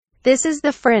This is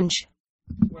the Fringe.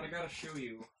 What I gotta show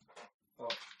you. Oh,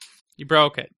 You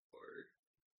broke it. Lord.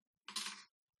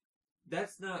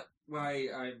 That's not why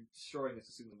I'm destroying this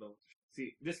as soon as I'm done.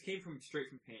 See, this came straight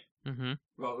from Japan. Mm-hmm.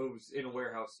 Well, it was in a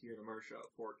warehouse here in America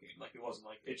before it came. Like, it wasn't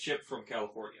like... It shipped from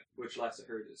California, which last I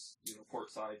heard is, port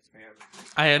side Japan.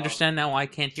 I understand now why I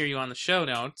can't hear you on the show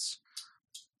notes.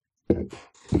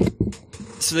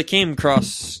 So they came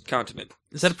across continent.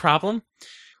 Is that a problem?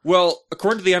 Well,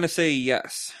 according to the NSA,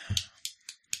 yes.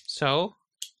 So?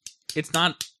 It's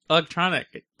not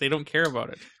electronic. They don't care about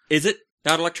it. Is it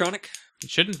not electronic? It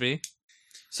shouldn't be.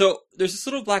 So, there's this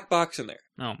little black box in there.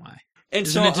 Oh my. And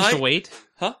Isn't it just a weight?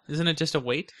 Huh? Isn't it just a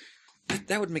weight?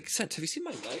 That would make sense. Have you seen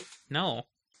my knife? No.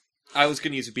 I was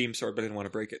going to use a beam sword, but I didn't want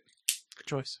to break it. Good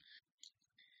choice.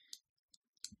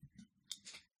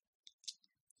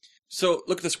 So,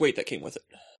 look at this weight that came with it.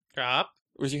 Drop.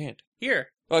 Where's your hand? Here.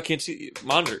 Oh, I can't see.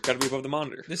 Monitor. Gotta be above the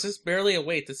monitor. This is barely a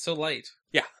weight. It's so light.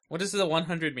 Yeah. What does the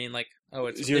 100 mean? Like, oh,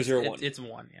 it's 001. It's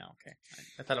 1. Yeah, okay.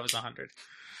 I thought it was 100.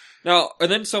 Now, and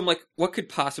then so I'm like, what could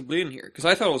possibly be in here? Because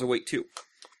I thought it was a weight too.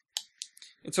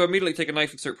 And so I immediately take a knife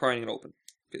and start prying it open.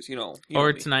 Because, Or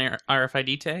it's an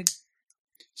RFID tag.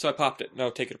 So I popped it.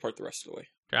 Now take it apart the rest of the way.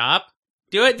 Drop.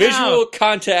 Do it Visual now.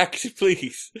 contact,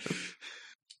 please.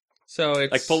 So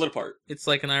it's... Like, pull it apart. It's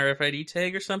like an RFID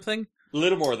tag or something? A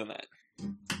little more than that.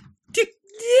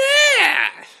 Yeah!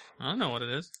 I don't know what it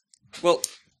is. Well...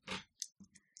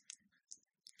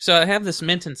 So I have this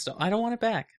mint installed. I don't want it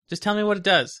back. Just tell me what it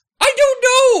does. I don't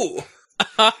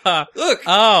know! Look!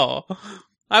 Oh.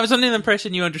 I was under the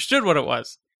impression you understood what it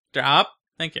was. Drop.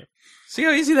 Thank you. See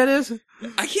how easy that is?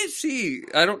 I can't see.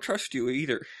 I don't trust you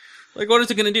either. Like, what is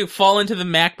it going to do? Fall into the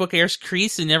MacBook Air's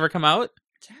crease and never come out?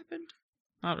 It's happened.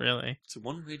 Not really. It's a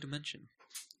one-way dimension.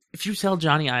 If you tell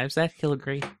Johnny Ives that, he'll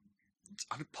agree. It's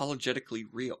unapologetically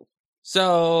real.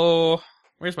 So,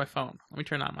 where's my phone? Let me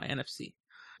turn on my NFC.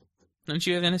 Don't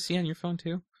you have NFC on your phone,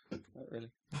 too? Not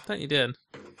really. I thought you did.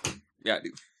 Yeah, I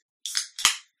do.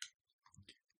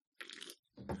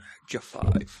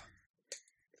 J5.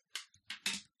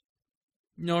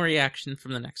 No reaction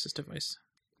from the Nexus device.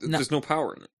 There's no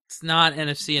power in it. It's not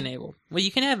NFC enabled. Well,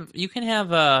 you can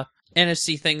have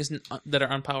NFC things that are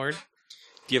unpowered.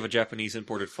 Do you have a Japanese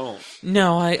imported phone?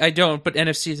 No, I don't. But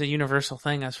NFC is a universal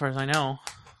thing, as far as I know.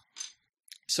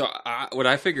 So what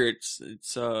I figure it's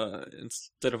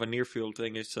instead of a near field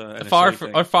thing, it's a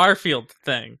a far field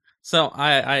thing. So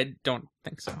I don't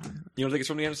think so. You don't think it's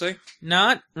from the NSA?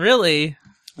 Not really.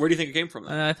 Where do you think it came from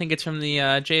then? I think it's from the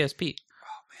JSP.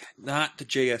 Oh man, not the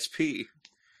JSP.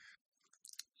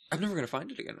 I'm never gonna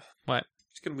find it again. What?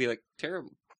 It's gonna be like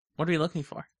terrible. What are you looking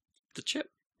for? The chip.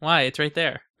 Why? It's right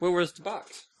there. Where's the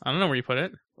box? I don't know where you put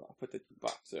it. Well, I'll put the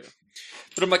box there.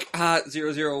 But I'm like,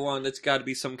 001, that's got to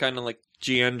be some kind of like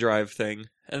GN drive thing.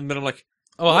 And then I'm like,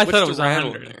 oh, I thought it was the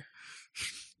rattle 100. in there?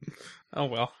 Oh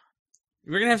well.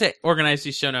 We're gonna have to organize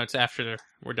these show notes after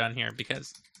we're done here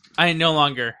because I no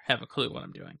longer have a clue what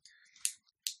I'm doing.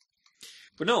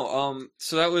 But no,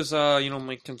 so that was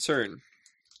my concern.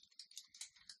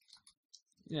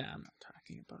 Yeah, I'm not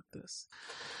talking about this.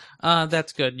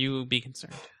 That's good. You be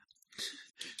concerned.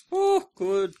 Oh,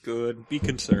 good. Be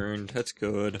concerned. That's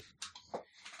good.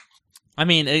 I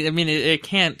mean, it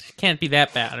can't be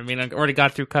that bad. I mean, I already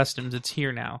got through customs. It's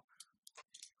here now.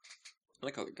 I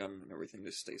like how the gun and everything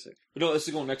just stays safe. But no, this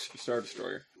is going next to the Star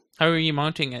Destroyer. How are you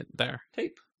mounting it there?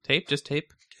 Tape. Tape? Just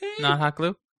tape? Tape. Not hot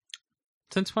glue?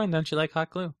 Since when don't you like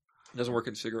hot glue? It doesn't work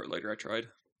in cigarette lighter. I tried.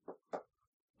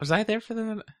 Was I there for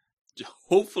the...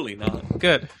 Hopefully not.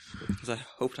 Good. Because I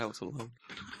hoped I was alone.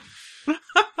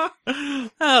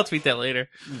 I'll tweet that later.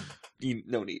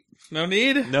 No need. No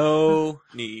need? No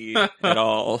need at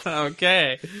all.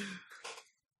 Okay.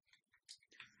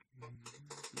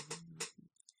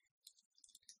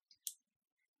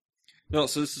 No,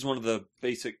 so this is one of the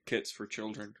basic kits for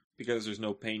children. Because there's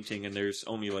no painting and there's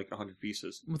only like 100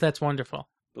 pieces. Well, that's wonderful.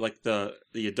 But like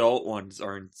the adult ones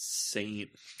are insane.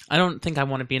 I don't think I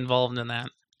want to be involved in that.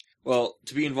 Well,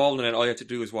 to be involved in it, all you have to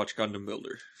do is watch Gundam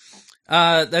Builder.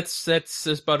 That's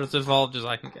about as involved as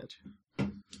I can get.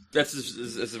 That's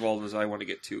as involved as I want to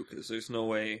get too, because there's no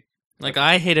way. Like,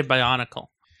 I hated Bionicle.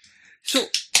 So,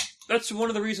 that's one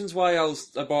of the reasons why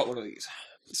I bought one of these.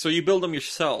 So you build them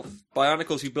yourself.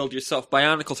 Bionicles you build yourself.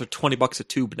 Bionicles are $20 a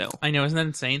tube now. I know, isn't that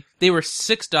insane? They were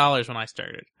 $6 when I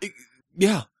started.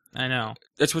 Yeah. I know.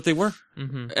 That's what they were.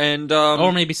 Mm-hmm. And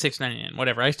or maybe $6.99,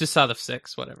 whatever. I just saw the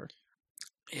 6, whatever.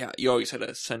 Yeah, you always had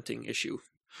a centing issue.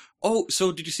 Oh,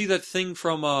 so did you see that thing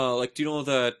from, do you know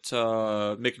that,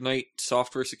 McKnight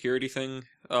software security thing?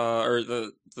 Or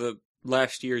the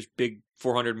last year's big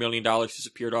 $400 million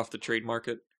disappeared off the trade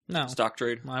market? No. Stock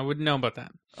trade. I wouldn't know about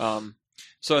that.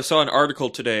 So I saw an article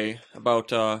today about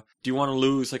do you want to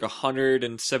lose like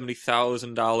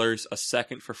 $170,000 a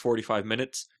second for 45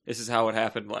 minutes? This is how it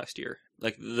happened last year.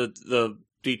 Like the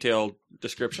detailed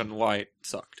description on why it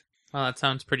sucked. Well, that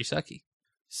sounds pretty sucky.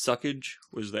 Suckage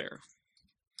was there.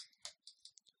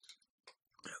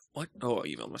 What? Oh, I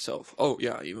emailed myself. Oh,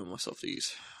 yeah, I emailed myself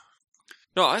these.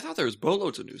 No, I thought there was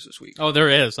boatloads of news this week. Oh, there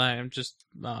is. I am just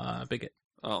a bigot.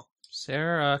 Oh.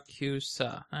 Syracuse.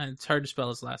 It's hard to spell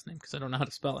his last name because I don't know how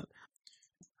to spell it.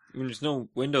 I mean, there's no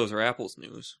Windows or Apple's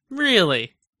news.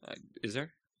 Really? Is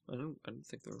there? I don't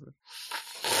think there were.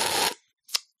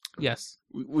 Yes.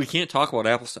 We can't talk about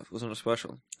Apple stuff. It wasn't a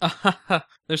special.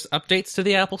 There's updates to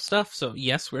the Apple stuff, so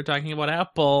yes, we're talking about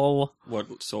Apple.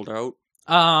 What, sold out?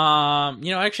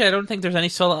 Actually, I don't think there's any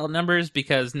sold out numbers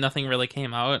because nothing really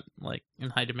came out like in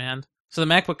high demand. So the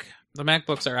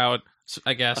MacBooks are out,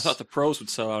 I guess. I thought the Pros would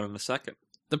sell out in a second.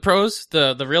 The Pros,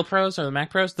 the real Pros or the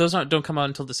Mac Pros, those don't come out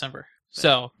until December. Yeah.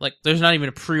 So like, there's not even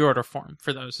a pre-order form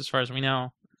for those, as far as we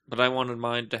know. But I wanted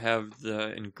mine to have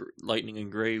the Lightning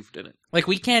engraved in it. Like,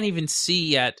 we can't even see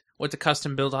yet what the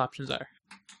custom build options are.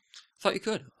 I thought you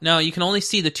could. No, you can only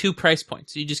see the 2 price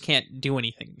points. You just can't do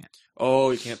anything yet.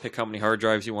 Oh, you can't pick how many hard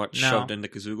drives you want shoved into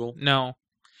Kazoogle? No.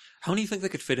 How many do you think they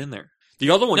could fit in there?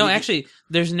 The other one... No, actually,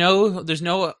 there's no...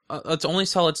 it's only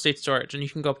solid state storage, and you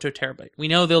can go up to 1 terabyte. We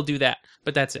know they'll do that,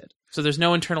 but that's it. So there's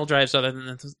no internal drives other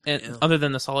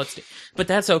than the solid state. But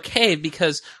that's okay,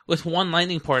 because with 1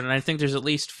 Lightning port, and I think there's at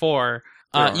least 4,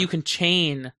 you can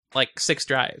chain, like, 6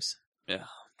 drives. Yeah.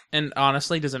 And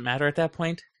honestly, does it matter at that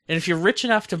point? And if you're rich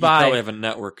enough to buy... You probably have a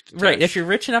network attached. Right, if you're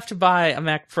rich enough to buy a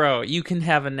Mac Pro, you can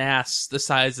have a NAS the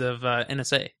size of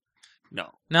NSA. No.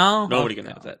 No? Nobody can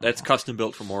have that. That's custom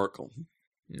built from Oracle.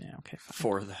 Yeah, okay, fine.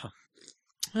 For them.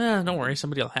 Don't worry,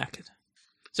 somebody will hack it.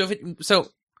 So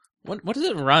what does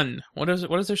it run? What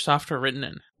is their software written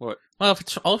in? What? Well, if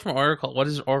it's all from Oracle, what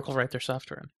does Oracle write their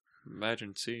software in?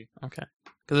 Imagine C. Okay.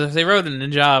 Because if they wrote it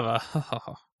in Java...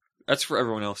 That's for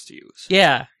everyone else to use.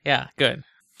 Yeah, good.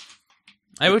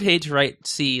 I would hate to write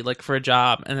C, like, for a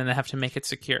job, and then I have to make it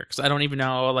secure, because I don't even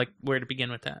know, like, where to begin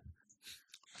with that.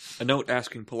 A note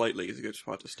asking politely is a good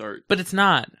spot to start. But it's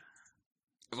not.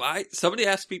 Somebody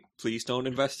asked me, please don't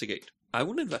investigate. I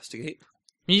won't investigate.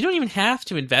 You don't even have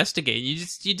to investigate.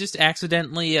 You just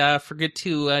accidentally forget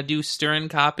to do stir and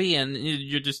copy, and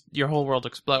your whole world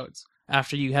explodes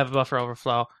after you have a buffer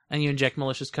overflow, and you inject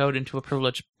malicious code into a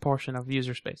privileged portion of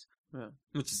user space. Yeah.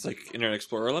 It's like Internet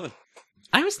Explorer 11.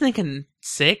 I was thinking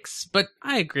 6, but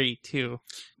I agree, too.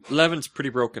 11's pretty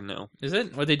broken now. Is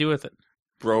it? What'd they do with it?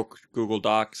 Broke Google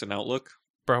Docs and Outlook.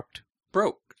 Broked.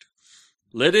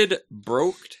 Lidded,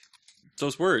 broked.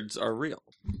 Those words are real.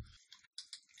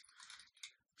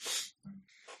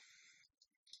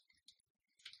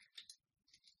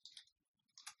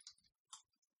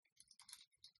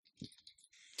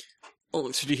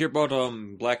 Oh, so did you hear about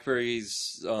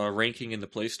BlackBerry's ranking in the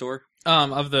Play Store?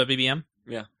 Of the BBM?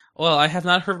 Yeah. Well, I have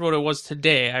not heard what it was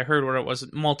today. I heard what it was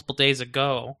multiple days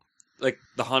ago. Like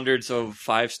the hundreds of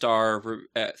 5-star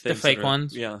things. The fake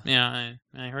ones? Yeah. Yeah,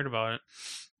 I heard about it.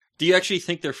 Do you actually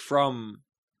think they're from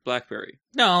BlackBerry?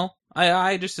 No,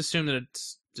 I just assume that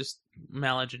it's just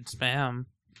mileage and spam.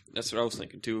 That's what I was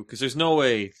thinking too, because there's no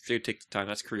way they'd take the time.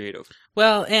 That's creative.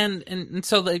 Well, and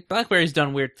so like BlackBerry's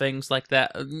done weird things like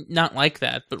that. Not like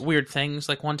that, but weird things.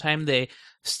 Like one time they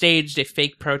staged a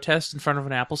fake protest in front of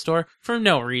an Apple store for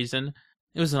no reason.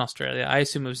 It was in Australia. I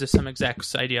assume it was just some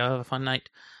exec's idea of a fun night.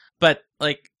 But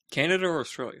like Canada or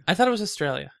Australia? I thought it was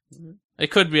Australia. Mm-hmm.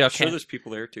 It could be. I'm sure there's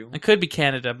people there too. It could be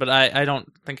Canada, but I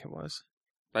don't think it was.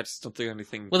 I just don't think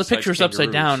anything. Well, the picture was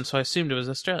upside down, so I assumed it was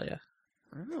Australia.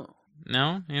 Oh.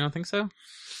 No? You don't think so?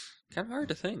 Kind of hard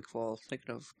to think while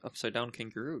thinking of upside-down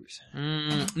kangaroos.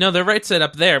 No, they're right side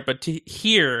up there, but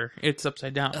here, it's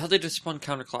upside down. How they just spun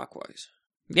counterclockwise.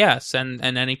 Yes, and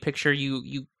any picture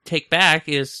you take back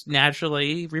is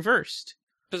naturally reversed.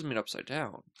 Doesn't mean upside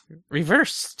down.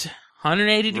 Reversed.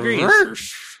 180 degrees.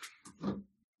 Reversed.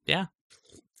 Yeah.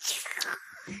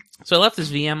 So I left this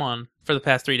VM on for the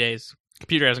past 3 days.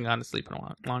 Computer hasn't gone to sleep in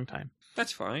a long time.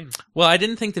 That's fine. Well, I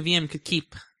didn't think the VM could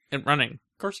keep it running.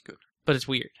 Of course it could. But it's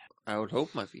weird. I would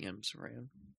hope my VMs ran.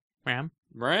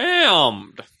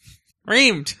 Rammed.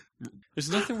 There's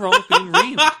nothing wrong with being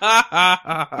reamed.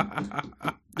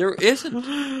 There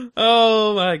isn't.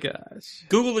 Oh my gosh.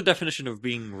 Google the definition of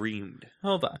being reamed.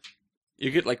 Hold on.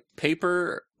 You get like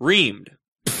paper reamed.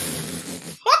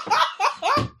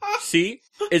 See?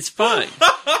 It's fine.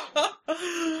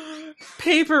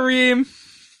 Paper ream.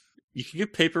 You can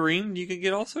get paper reamed, you can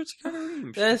get all sorts of kind of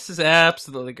reams. This is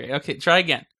absolutely great. Okay, try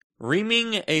again.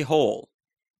 Reaming a hole.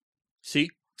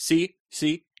 See?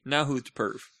 Now who's the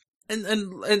perv?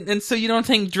 And so you don't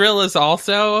think drill is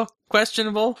also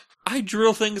questionable? I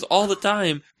drill things all the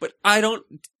time, but I don't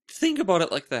think about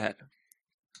it like that.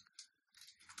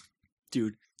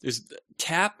 Dude,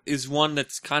 tap is one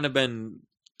that's kind of been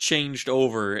changed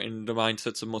over in the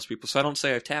mindsets of most people, so I don't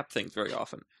say I tap things very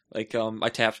often. Like, I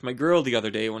tapped my grill the other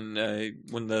day remember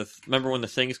when the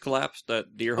things collapsed,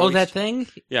 that deer hoist? Oh, that thing?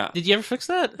 Yeah. Did you ever fix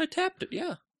that? I tapped it,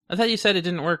 yeah. I thought you said it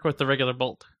didn't work with the regular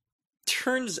bolt.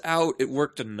 Turns out it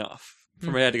worked enough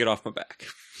for me to get off my back.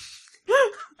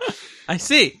 I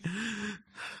see.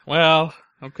 Well,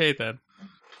 okay then.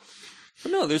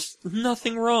 But no, there's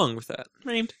nothing wrong with that.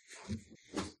 Named.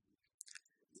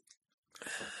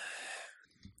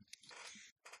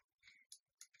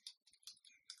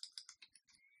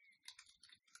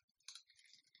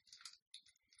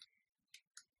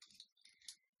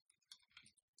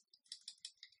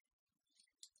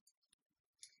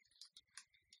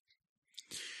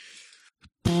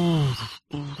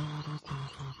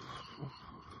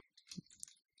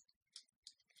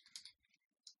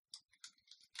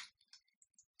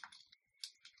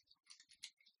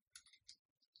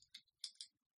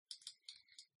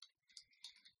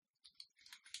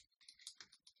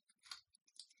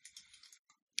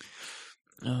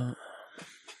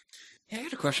 Yeah, I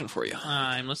got a question for you.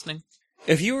 I'm listening.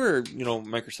 If you were,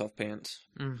 Microsoft Pants,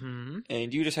 Mm-hmm.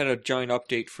 and you just had a giant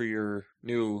update for your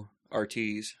new RT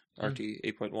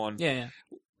 8.1, Yeah.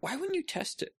 why wouldn't you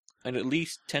test it on at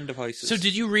least 10 devices? So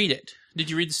did you read it? Did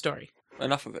you read the story?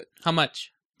 Enough of it. How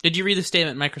much? Did you read the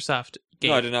statement Microsoft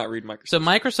gave? No, I did not read Microsoft. So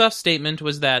Microsoft's statement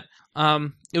was that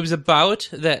it was about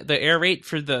the error rate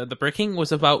for the bricking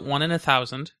was about 1 in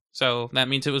 1,000. So that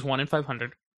means it was 1 in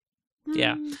 500.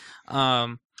 Yeah.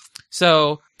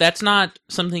 So that's not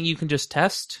something you can just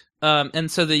test. And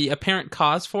so the apparent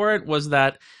cause for it was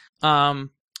that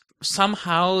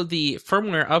somehow the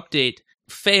firmware update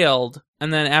failed,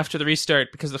 and then after the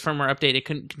restart, because of the firmware update, it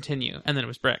couldn't continue, and then it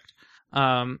was bricked.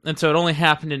 And so it only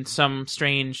happened in some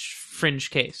strange fringe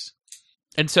case.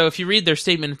 And so if you read their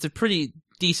statement, it's a pretty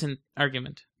decent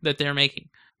argument that they're making.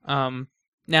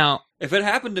 Now, if it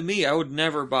happened to me, I would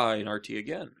never buy an RT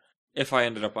again. If I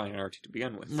ended up buying an RT to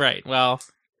begin with. Right, well,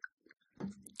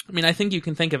 I mean, I think you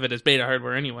can think of it as beta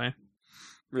hardware anyway.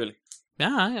 Really?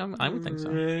 Yeah, I would think so.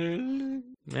 Really?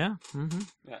 Yeah. Mm-hmm.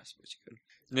 Yeah, I suppose you could.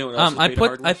 You know what else is beta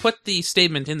hardware? I put the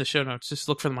statement in the show notes. Just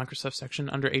look for the Microsoft section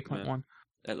under 8.1. Yeah.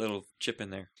 That little chip in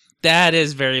there. That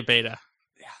is very beta.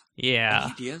 Yeah. Yeah.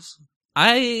 Any ideas?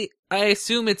 I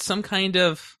assume it's some kind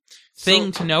of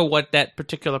thing to know what that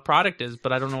particular product is,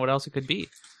 but I don't know what else it could be.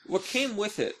 What came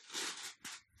with it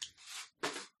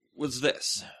was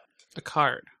this. A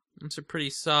card. It's a pretty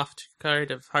soft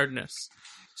card of hardness.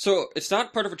 So, it's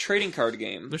not part of a trading card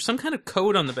game. There's some kind of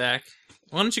code on the back.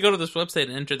 Why don't you go to this website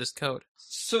and enter this code?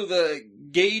 So the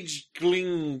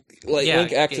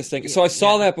link access thing. So I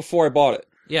saw yeah. that before I bought it.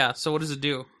 Yeah, so what does it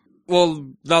do?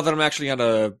 Well, now that I'm actually on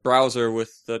a browser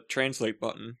with the translate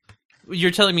button.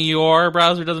 You're telling me your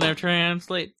browser doesn't have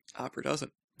translate? Opera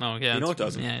doesn't. Oh, yeah. You know it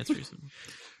doesn't. Yeah, it's reasonable.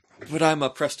 But I'm a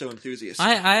Presto enthusiast.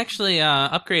 I actually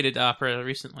upgraded Opera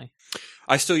recently.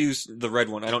 I still use the red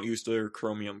one. I don't use the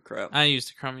Chromium crap. I used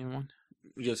the Chromium one.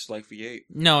 Just like V8.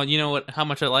 No, you know how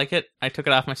much I like it? I took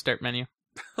it off my start menu.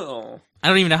 Oh. I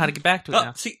don't even know how to get back to it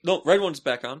now. See, no, red one's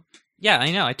back on. Yeah,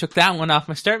 I know. I took that one off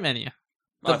my start menu.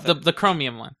 The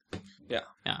Chromium one. Yeah.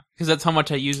 Yeah, because that's how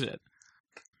much I use it.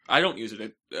 I don't use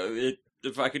it.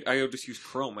 If I could, I would just use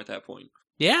Chrome at that point.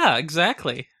 Yeah,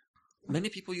 exactly. Many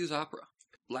people use Opera.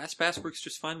 LastPass works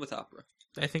just fine with Opera.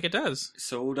 I think it does.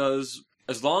 So does,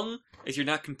 as long as you're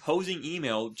not composing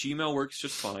email, Gmail works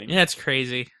just fine. Yeah, it's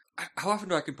crazy. How often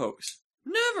do I compose?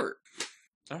 Never.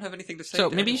 I don't have anything to say. So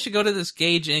maybe you should go to this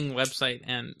gauging website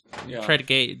and try to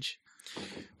gauge.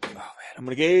 Oh man, I'm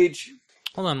gonna gauge.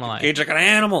 Hold on while I Gauge like an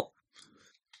animal.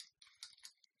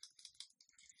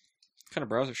 What kind of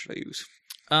browser should I use?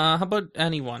 How about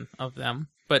any one of them?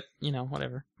 But,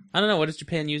 whatever. I don't know. What does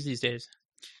Japan use these days?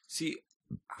 See,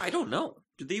 I don't know.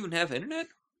 Do they even have internet?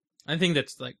 I think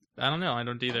that's I don't know. I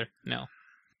don't either. No.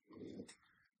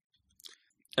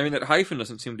 I mean, that hyphen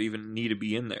doesn't seem to even need to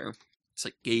be in there. It's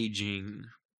like gauging.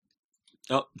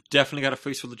 Oh, definitely got a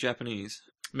face for the Japanese.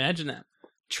 Imagine that.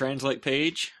 Translate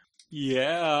page?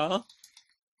 Yeah.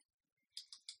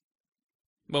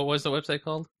 What was the website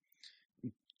called?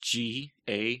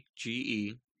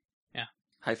 GAGE. Yeah.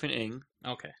 -ing.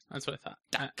 Okay, that's what I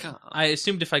thought. .com. I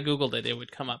assumed if I Googled it, it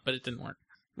would come up, but it didn't work.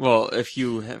 Well, if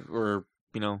you were,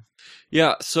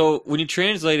 Yeah, so when you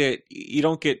translate it, you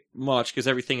don't get much because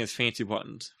everything is fancy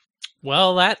buttons.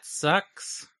 Well, that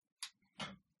sucks.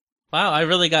 Wow, I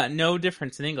really got no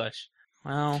difference in English.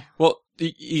 Well,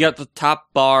 you got the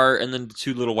top bar and then the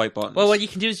two little white buttons. well, what you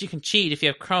can do is you can cheat if you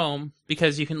have Chrome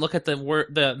because you can look at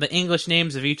the English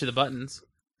names of each of the buttons.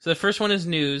 So the first one is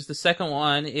news. The second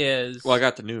one is Well, I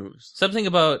got the news. something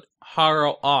about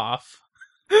Haro off.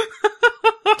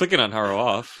 Clicking on Haro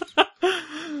off.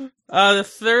 The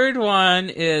third one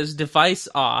is device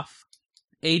off.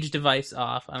 Age device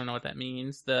off. I don't know what that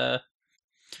means.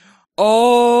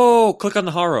 Oh, click on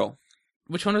the Haro.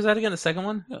 Which one was that again? The second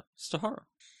one? Yeah, it's the Haro.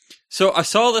 So I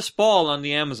saw this ball on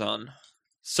the Amazon.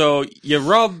 So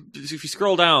if you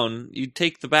scroll down, you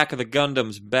take the back of the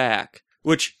Gundam's back,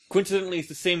 which coincidentally is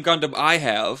the same Gundam I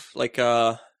have. Like,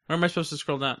 Where am I supposed to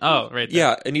scroll down? Oh, right there.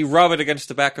 Yeah, and you rub it against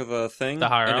the back of the thing. The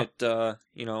Haro. And it,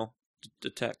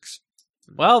 detects.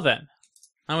 Well then,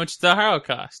 how much did the Haro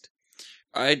cost?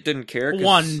 I didn't care.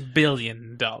 $1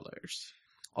 billion.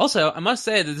 Also, I must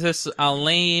say that this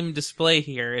lame display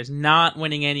here is not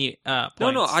winning any points.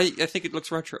 No, I think it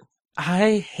looks retro.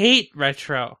 I hate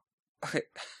retro. Okay.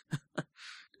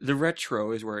 The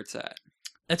retro is where it's at.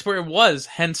 That's where it was,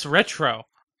 hence retro.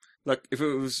 Look, if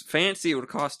it was fancy, it would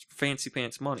cost fancy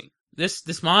pants money.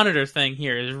 This monitor thing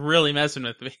here is really messing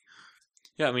with me.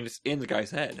 Yeah, I mean, it's in the guy's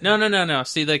head. No.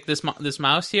 See, like this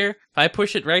mouse here, if I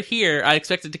push it right here, I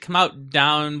expect it to come out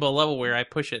down below where I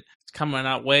push it. It's coming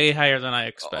out way higher than I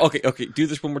expect. Okay, do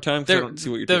this one more time because I don't see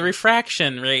what you're doing. The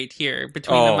refraction rate here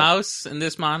between the mouse and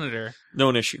this monitor. No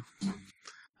an issue.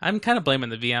 I'm kind of blaming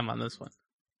the VM on this one.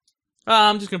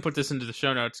 I'm just going to put this into the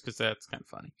show notes because that's kind of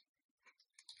funny.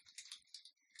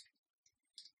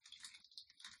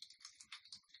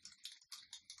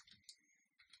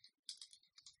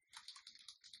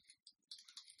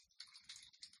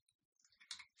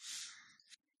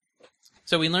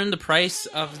 So we learned the price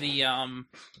of the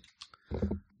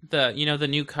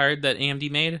new card that AMD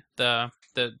made, the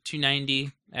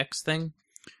 290X thing.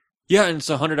 Yeah, and it's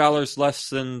 $100 less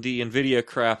than the Nvidia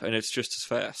crap, and it's just as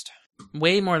fast.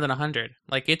 Way more than 100.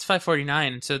 Like it's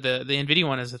 $549, so the Nvidia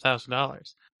one is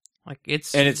 $1,000. Like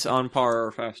it's on par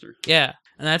or faster. Yeah,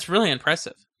 and that's really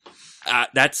impressive.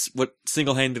 That's what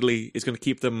single-handedly is going to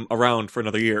keep them around for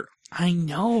another year. I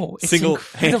know. It's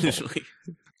single-handedly.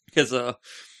 Because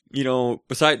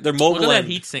besides their mobile look at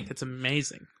that heatsink. It's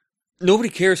amazing. Nobody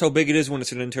cares how big it is when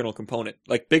it's an internal component.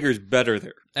 Like, bigger is better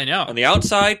there. I know. On the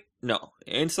outside, no.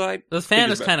 Inside, the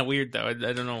fan is kind of weird, though. I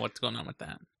don't know what's going on with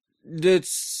that. It's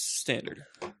standard.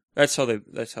 That's how they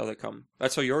come.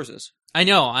 That's how yours is. I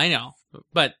know.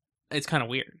 But it's kind of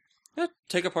weird. Yeah,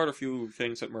 take apart a few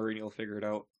things at Murray and you'll figure it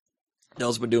out.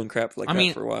 Nell's been doing crap like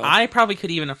that for a while. I probably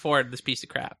could even afford this piece of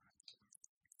crap.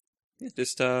 Yeah,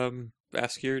 just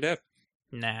ask your dad.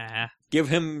 Nah. Give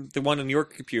him the one on your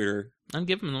computer. I'm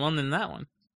giving him the one in that one.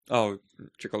 Oh,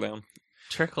 trickle down.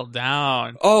 Trickle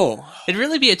down. Oh. It'd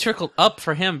really be a trickle up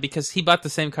for him because he bought the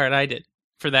same card I did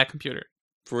for that computer.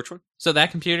 For which one? So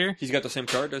that computer. He's got the same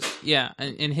card as? Yeah,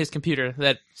 in his computer.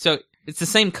 So it's the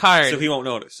same card. So he won't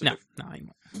notice. No, he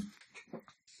won't.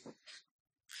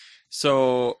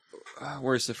 So,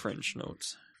 where's the Fringe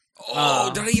notes? Oh,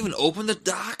 did I even open the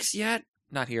docs yet?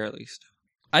 Not here, at least.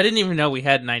 I didn't even know we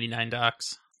had 99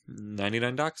 docs.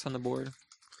 99 docs on the board.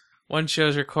 One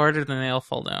show's recorded, and they all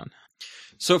fall down.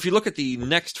 So if you look at the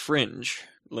next Fringe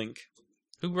link.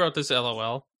 Who wrote this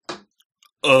LOL?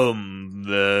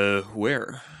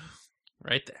 Where?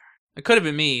 Right there. It could have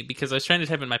been me, because I was trying to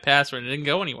type in my password and it didn't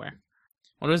go anywhere.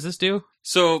 What does this do?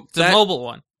 So it's a mobile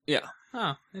one. Yeah.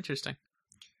 Oh, interesting.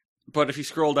 But if you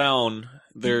scroll down,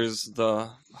 there's the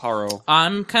Haro.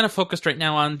 I'm kind of focused right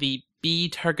now on the B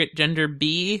target gender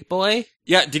B boy.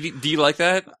 Yeah, do you like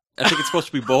that? I think it's supposed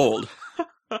to be bold.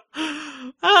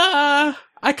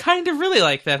 I kind of really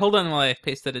like that. Hold on while I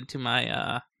paste that into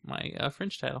my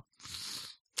Fringe title.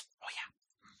 Oh yeah.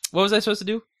 What was I supposed to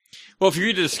do? Well, if you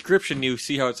read the description, you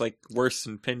see how it's like worse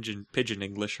than pigeon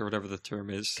English or whatever the term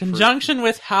is. Conjunction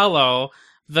with Halo,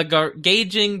 the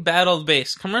gauging battle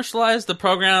base. Commercialize the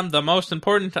program, the most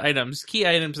important items, key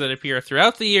items that appear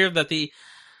throughout the year that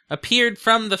appeared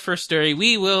from the first story.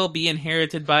 We will be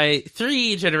inherited by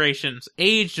 3 generations.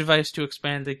 Age device to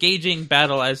expand the gauging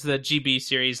battle as the GB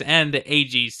series and the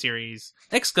AG series.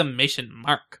 Exclamation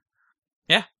mark.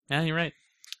 Yeah, you're right.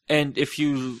 And if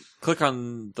you click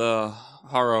on the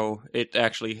Haro, it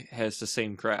actually has the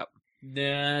same crap.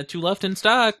 2 left in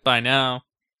stock by now.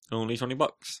 Only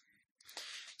 $20.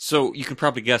 So you can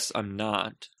probably guess I'm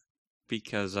not,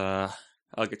 because I'll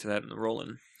get to that in the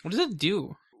roll-in. What does it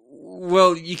do?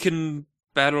 Well, you can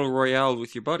battle royale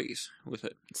with your buddies with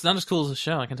it. It's not as cool as the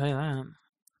show, I can tell you that.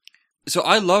 So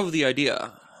I love the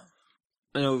idea.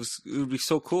 And it would be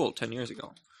so cool 10 years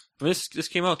ago. This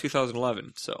came out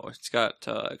 2011, so it's got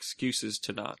excuses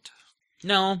to not.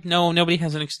 No, nobody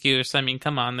has an excuse. I mean,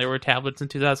 come on, there were tablets in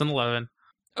 2011.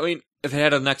 I mean, if it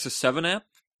had a Nexus 7 app,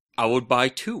 I would buy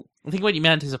 2. I think what you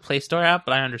meant is a Play Store app,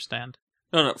 but I understand.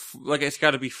 No, like it's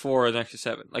got to be for a Nexus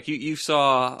 7. Like you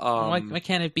saw. Why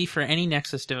can't it be for any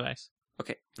Nexus device?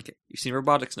 Okay. You've seen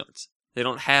robotics notes. They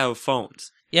don't have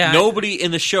phones. Yeah. Nobody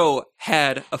in the show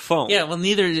had a phone. Yeah, well,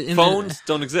 phones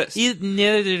don't exist.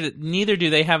 Neither do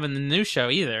they have in the new show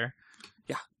either.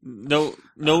 Yeah, no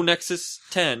Nexus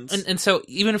 10s. And so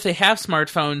even if they have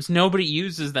smartphones, nobody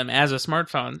uses them as a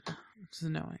smartphone. It's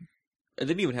annoying. They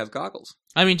didn't even have goggles.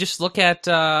 I mean, just look at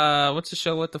what's the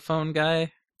show with the phone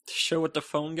guy? The show with the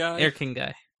phone guy? Air King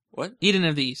guy. What? Eden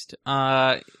of the East.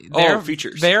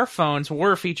 Features. Their phones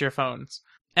were feature phones,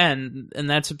 and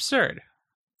that's absurd.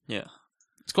 Yeah.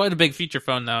 It's quite a big feature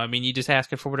phone, though. I mean, you just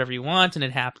ask it for whatever you want, and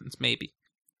it happens, maybe.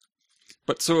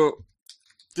 But so,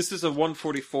 this is a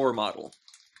 144 model.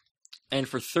 And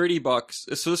for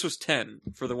 $30, so this was 10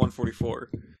 for the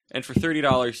 144. And for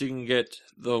 $30, you can get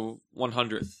the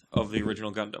 100th of the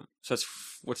original Gundam. So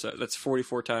what's that? That's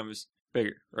 44 times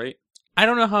bigger, right? I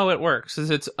don't know how it works, because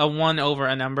it's a 1 over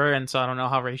a number, and so I don't know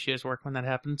how ratios work when that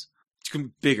happens. It's going to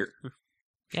be bigger.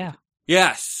 Yeah.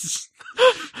 Yes!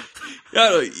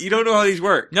 Yeah, you don't know how these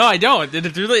work. No, I don't.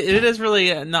 It is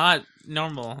really not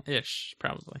normal-ish,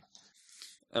 probably.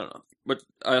 I don't know. But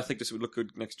I think this would look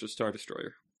good next to a Star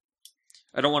Destroyer.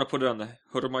 I don't want to put it on the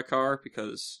hood of my car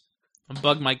because a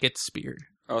bug might get speared.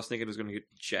 I was thinking it was going to get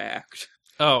jacked.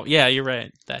 Oh, yeah, you're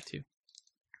right. That too.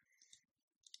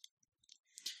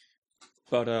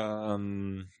 But,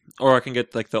 or I can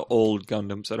get, like, the old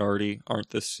Gundams that already aren't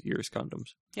this year's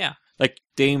Gundams. Yeah. Like,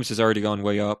 Dames has already gone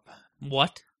way up.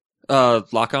 What?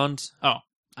 Lock-ons. Oh,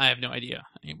 I have no idea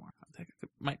anymore. I think it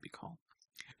might be called.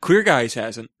 Queer Guys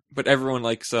hasn't, but everyone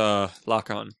likes,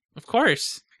 Lock-on. Of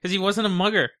course, because he wasn't a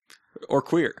mugger. Or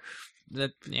queer.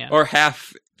 Yeah. Or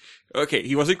half... Okay,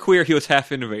 he wasn't queer, he was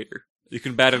half innovator. You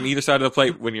can bat on either side of the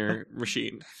plate when you're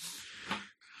machined.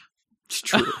 It's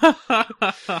true.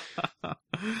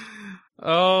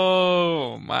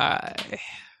 Oh, my.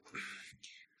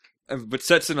 But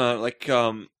Setsuna, like,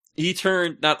 he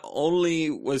turned, not only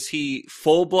was he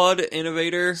full-blood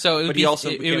innovator, but he also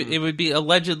became... It would be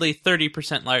allegedly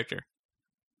 30% larger.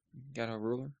 Got a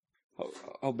ruler?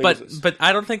 How big is this? But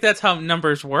I don't think that's how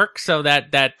numbers work, so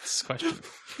that's questionable.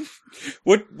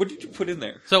 What did you put in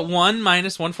there? So 1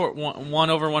 minus 1 over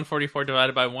 144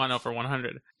 divided by 1 over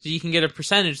 100. So you can get a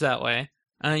percentage that way.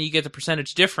 You get the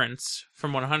percentage difference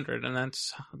from 100, and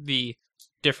that's the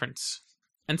difference.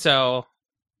 And so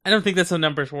I don't think that's how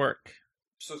numbers work.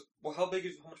 So, well, how much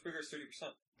bigger is 30%?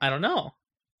 I don't know.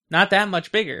 Not that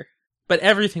much bigger. But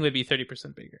everything would be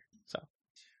 30% bigger.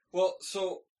 Well,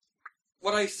 so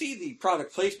when I see the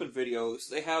product placement videos,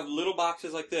 they have little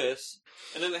boxes like this,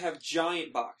 and then they have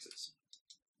giant boxes.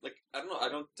 Like, I don't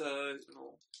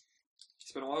know.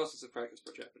 It's been a while since I practiced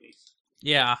for Japanese.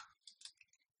 Yeah.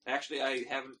 Actually, I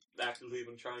haven't actively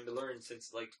been trying to learn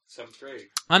since, like, 7th grade.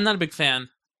 I'm not a big fan.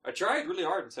 I tried really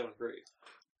hard in 7th grade.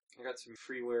 I got some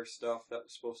freeware stuff that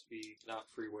was supposed to be not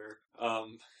freeware.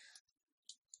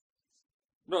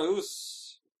 No, it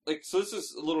was... Like, so this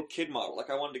is a little kid model. Like,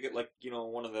 I wanted to get, like,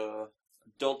 one of the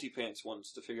adulty pants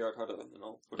ones to figure out how to,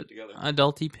 put it together.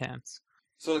 Adulty pants.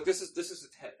 So, like, this is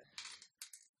its head.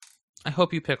 I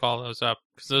hope you pick all those up,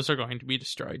 because those are going to be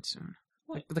destroyed soon.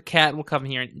 Like, the cat will come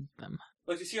here and eat them.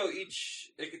 Like, you see how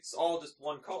it's all just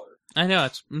one color. I know,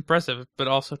 it's impressive, but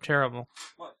also terrible.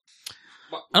 What?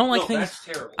 I don't like things... That's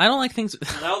terrible. I don't like things...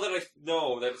 Now that I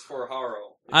know that it's for a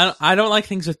Haro. I don't like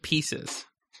things with pieces.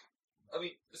 I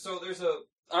mean, so there's a...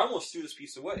 I almost threw this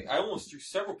piece away. I almost threw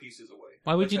several pieces away.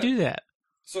 Why would you do that?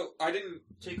 So, I didn't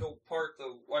take apart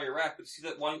the wire rack, but see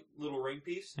that one little ring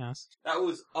piece? Yes. That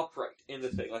was upright in the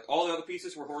thing. Like, all the other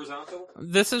pieces were horizontal.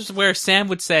 This is where Sam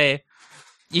would say,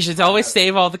 you should always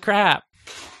save all the crap.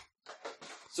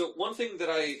 So, one thing that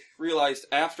I realized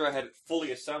after I had it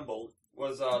fully assembled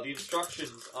was the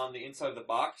instructions on the inside of the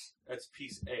box. That's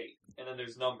piece A. And then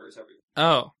there's numbers everywhere.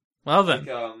 Oh. Well then.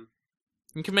 Like,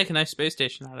 you can make a nice space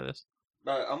station out of this.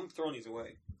 I'm throwing these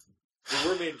away. They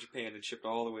were made in Japan and shipped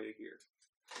all the way here.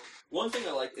 One thing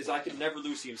I like is I can never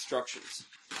lose the instructions.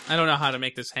 I don't know how to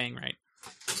make this hang right.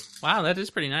 Wow, that is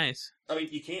pretty nice. I mean,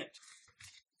 you can't.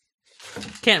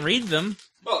 Can't read them.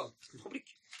 Well,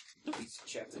 nobody's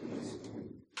checking these.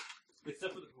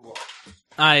 Except for the Hua.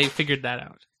 I figured that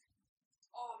out.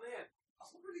 Oh, man. I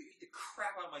was ready to beat the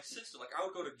crap out of my sister. Like, I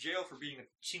would go to jail for being a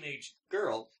teenage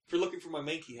girl for looking for my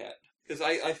Mankey hat. Because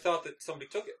I thought that somebody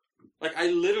took it. Like, I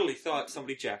literally thought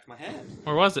somebody jacked my hat.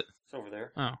 Where was it? It's over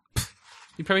there. Oh.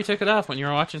 You probably took it off when you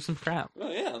were watching some crap.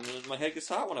 Oh yeah, and then my head gets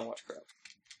hot when I watch crap.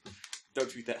 Don't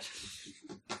tweet that.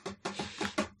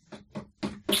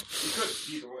 You could,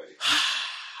 either way.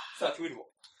 It's not tweetable.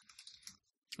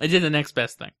 I did the next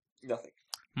best thing. Nothing.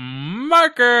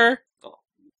 Marker! Oh.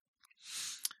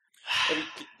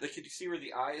 Could you see where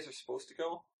the eyes are supposed to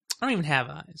go? I don't even have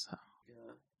eyes. Yeah.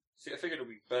 See, I figured it would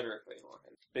be better if I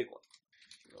had a big one.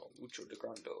 Mucho de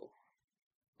grando.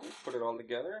 Put it all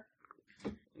together.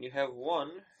 And you have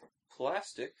one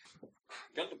plastic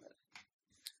Gundam head.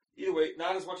 Either way,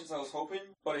 not as much as I was hoping,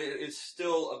 but it is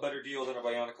still a better deal than a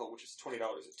Bionicle, which is $20 a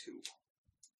two.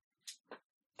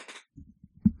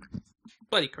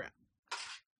 Bloody crap.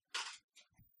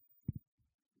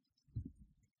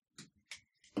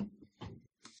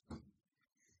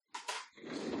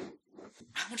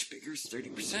 How much bigger is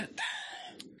 30%?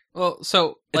 Well,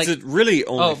 so like, it's really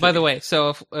only. Oh, 30%. by the way,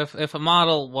 so if a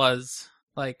model was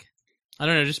like, I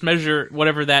don't know, just measure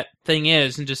whatever that thing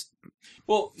is and just.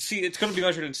 Well, see, it's going to be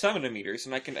measured in centimeters,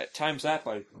 and I can times that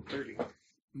by 30.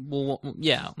 Well,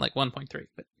 yeah, like 1.3,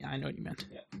 but yeah, I know what you meant.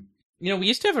 Yeah. You know, we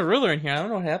used to have a ruler in here. I don't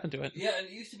know what happened to it. Yeah, and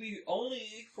it used to be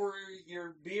only for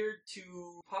your beard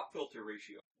to pop filter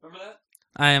ratio. Remember that?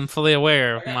 I am fully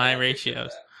aware of my I got a picture of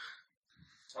ratios.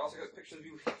 that. I also got a picture of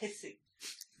you hissing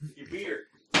your beard.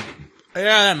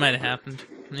 Yeah, that might have happened.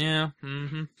 Yeah.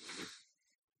 Mm-hmm.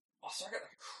 Also, I got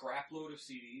a crap load of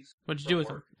CDs. What'd you do with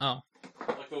them? Oh,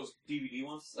 Like those DVD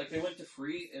ones. Like, they went to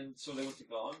free, and so they went to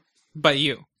gone. but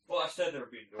you. Well, I said they were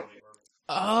being donated.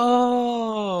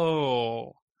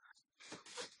 Oh.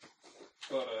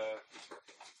 But,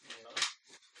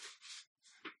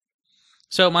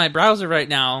 So my browser right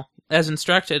now, as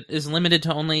instructed, is limited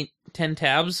to only 10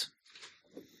 tabs.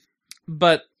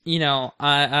 But, you know,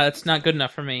 it's not good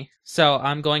enough for me. So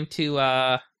I'm going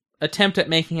to attempt at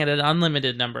making it an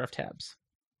unlimited number of tabs.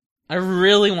 I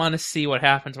really want to see what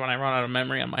happens when I run out of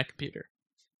memory on my computer.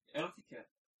 I don't think you can.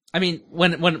 I mean,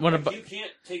 You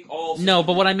can't take all... No,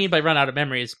 but what I mean by run out of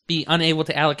memory is be unable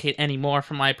to allocate any more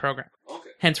from my program.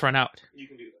 Okay. Hence run out. You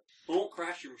can do that. But it won't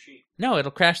crash your machine. No,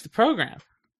 it'll crash the program.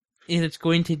 And it's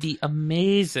going to be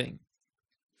amazing.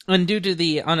 And due to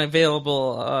the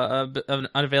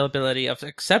unavailability of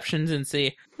exceptions and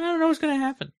see, I don't know what's going to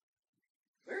happen.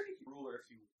 Where did you ruler if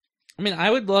you... I mean, I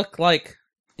would look like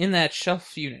in that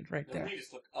shelf unit right No, there. you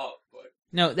just look up, but...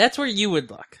 No, that's where you would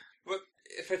look. But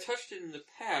if I touched it in the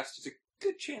past, there's a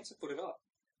good chance I put it up.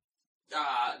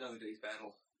 Ah, another day's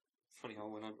battle. Funny how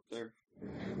it went up there.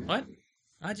 What?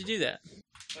 How'd you do that?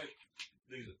 Hey,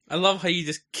 lose it. I love how you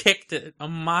just kicked it a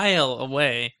mile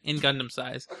away in Gundam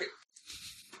size. Okay.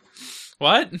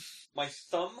 What? My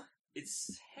thumb,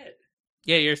 it's head.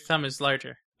 Yeah, your thumb is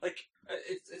larger. Like,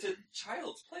 it's a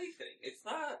child's plaything. It's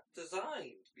not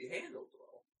designed to be handled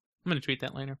well. I'm gonna tweet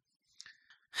that later.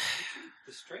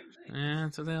 The strange thing. Yeah,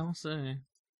 that's what they all say.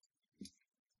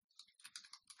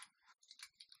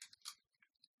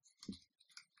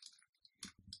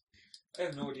 I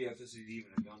have no idea if this is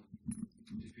even a gun.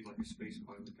 It'd just be like a space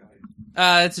pilot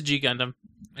guy. It's a G Gundam,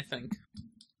 I think.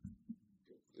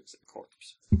 Looks like a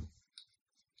corpse.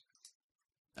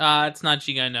 It's not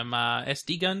G Gundam.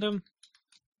 SD Gundam?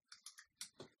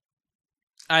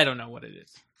 I don't know what it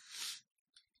is.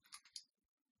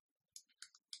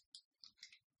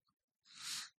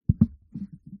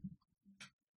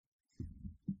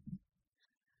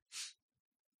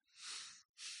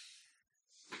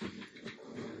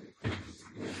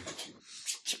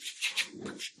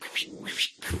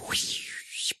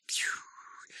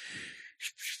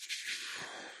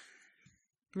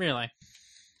 Really?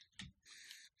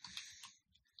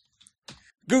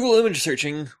 Google image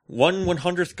searching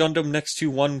 1/100th Gundam next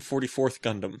to 1/44th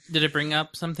Gundam. Did it bring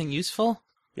up something useful?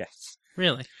 Yes.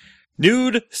 Really?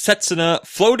 Nude Setsuna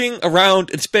floating around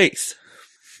in space.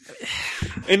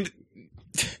 And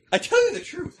I tell you the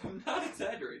truth, I'm not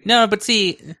exaggerating. No, but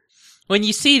see, when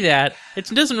you see that, it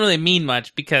doesn't really mean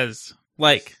much because,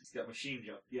 like... It's got machine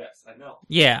jump, yes, I know.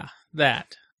 Yeah,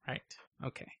 that. Right.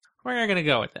 Okay. We're gonna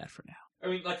go with that for now. I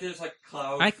mean, like, there's, like,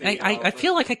 clouds. I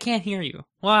feel like I can't hear you.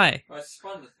 Why? I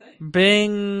spun the thing.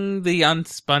 Bing the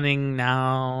unspunning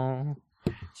now.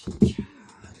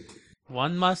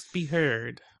 One must be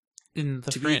heard in the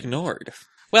To be Fringe. ignored.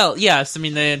 Well, yes, I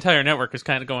mean, the entire network is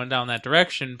kind of going down that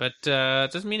direction, but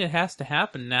it doesn't mean it has to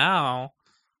happen now.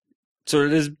 So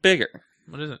it is bigger.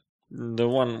 What is it? The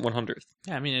 1/100th.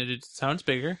 Yeah, I mean, it sounds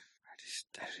bigger.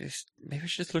 Maybe I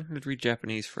should just learn to read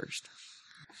Japanese first.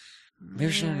 Maybe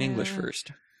I should learn English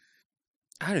first.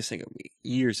 I just think it would be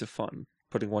years of fun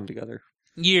putting one together.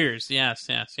 Years, yes,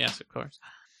 of course.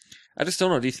 I just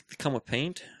don't know. Do you think they come with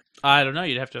paint? I don't know,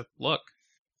 you'd have to look.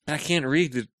 I can't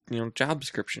read the job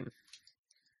description.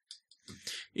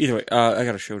 Either way, I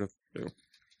got a show to do.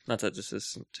 Not that this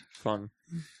isn't fun.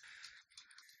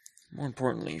 More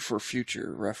importantly, for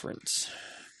future reference.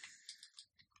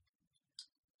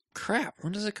 Crap,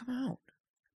 when does it come out?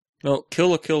 No, Kill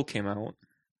la Kill came out.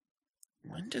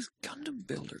 When does Gundam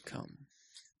Builder come?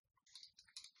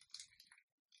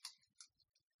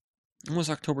 It was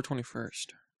October 21st.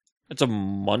 It's a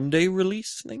Monday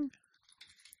release thing?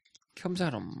 Comes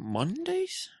out on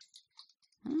Mondays?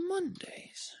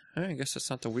 Mondays. I guess that's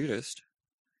not the weirdest.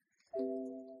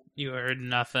 You heard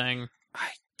nothing. I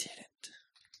didn't.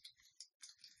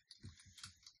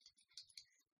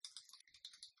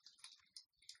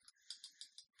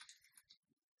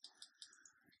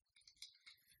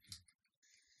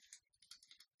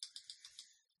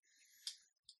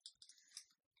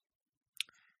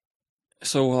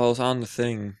 So while I was on the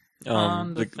thing,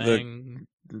 the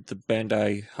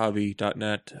Bandai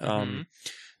Hobby.net,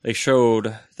 they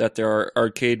showed that there are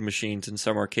arcade machines in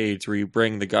some arcades where you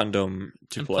bring the Gundam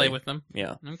to play with them.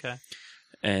 Yeah. Okay.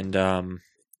 And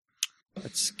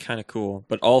that's kind of cool.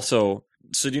 But also,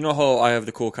 so do you know how I have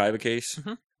the cool Kaiba case?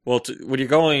 Mm-hmm. Well, when you're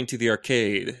going to the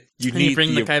arcade, you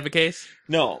bring the Kaiba case?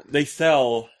 No, they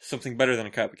sell something better than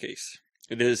a Kaiba case.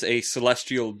 It is a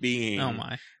celestial being. Oh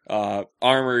my.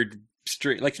 Armored,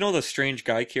 like, you know the strange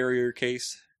guy carrier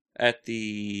case at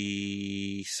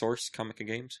the Source Comic and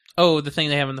Games? Oh, the thing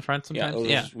they have in the front sometimes?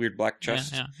 Yeah, those weird black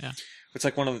chests. Yeah. It's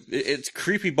like it's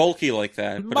creepy bulky like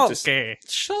that, but bulky. It's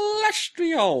just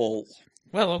celestial.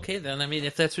 Well, okay then. I mean,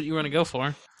 if that's what you want to go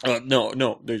for.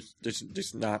 No.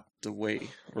 There's not the way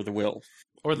or the will.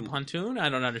 Or the pontoon? I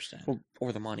don't understand.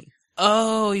 Or the money.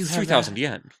 Oh, you have 3,000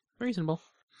 yen. Reasonable.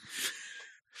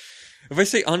 If I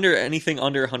say anything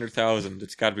under 100,000,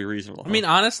 it's got to be reasonable. I mean,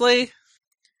 honestly.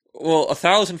 Well,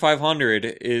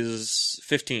 1,500 is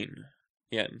 15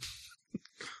 yen.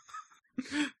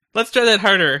 Let's try that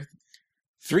harder.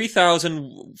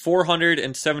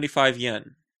 3,475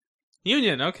 yen.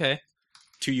 Union, okay.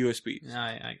 2 USBs.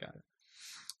 I got it.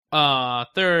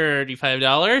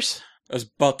 $35. I was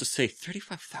about to say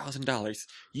 $35,000.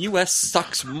 US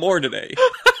sucks more today.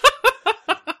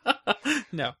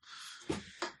 No.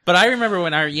 But I remember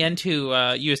when our yen to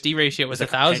USD ratio was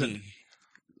 1,000.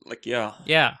 Like, yeah.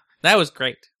 Yeah, that was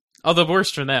great. Although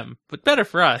worse for them, but better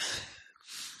for us.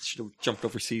 Should have jumped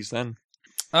overseas then.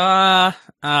 No,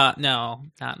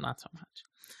 not so much.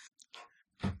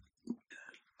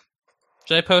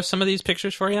 Should I post some of these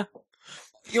pictures for you?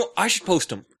 I should post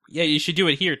them. Yeah, you should do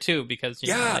it here too, because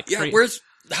I've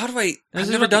I've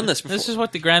never done this before. This is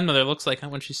what the grandmother looks like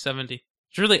when she's 70.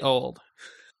 She's really old.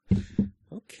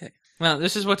 Okay. Well,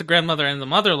 this is what the grandmother and the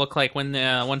mother look like when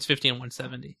one's 50 and one's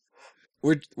 70.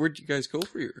 Where'd you guys go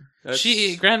for your?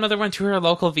 Grandmother went to her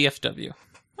local VFW.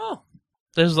 Oh,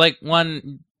 there's like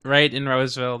one right in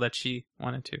Roseville that she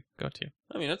wanted to go to.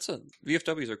 I mean,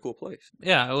 VFW's are a cool place.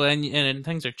 Yeah, well, and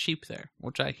things are cheap there,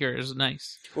 which I hear is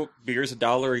nice. Well, beer's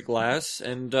 $1 a glass,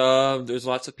 and there's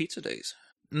lots of pizza days.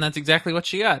 And that's exactly what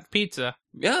she got, pizza.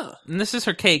 Yeah. And this is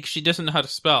her cake. She doesn't know how to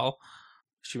spell.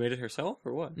 She made it herself,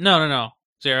 or what? No.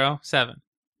 07.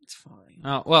 It's fine.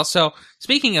 Oh, well, so,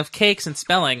 speaking of cakes and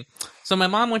spelling, so my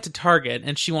mom went to Target,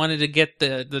 and she wanted to get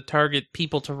the Target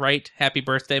people to write Happy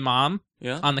Birthday Mom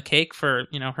on the cake for,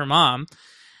 her mom.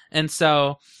 And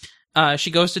so,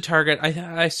 she goes to Target.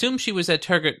 I assume she was at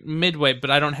Target Midway, but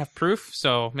I don't have proof,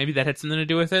 so maybe that had something to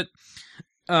do with it.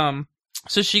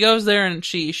 So she goes there and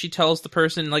she tells the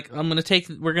person, like,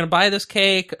 we're gonna buy this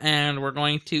cake and we're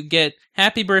going to get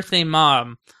Happy Birthday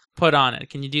Mom put on it.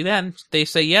 Can you do that? And they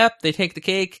say, yep. They take the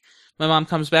cake. My mom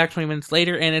comes back 20 minutes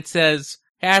later and it says,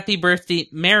 Happy Birthday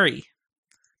Mary.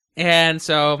 And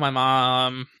so my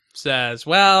mom says,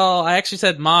 well, I actually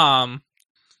said Mom,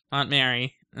 not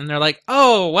Mary. And they're like,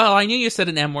 oh, well, I knew you said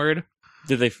an M word.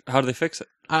 How did they fix it?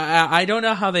 I don't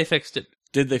know how they fixed it.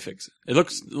 Did they fix it?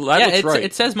 Looks right.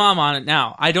 It says Mom on it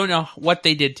now. I don't know what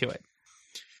they did to it.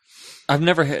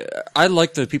 I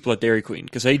like the people at Dairy Queen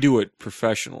because they do it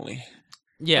professionally.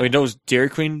 Yeah. I mean, those Dairy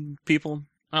Queen people.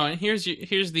 Oh, and here's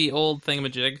the old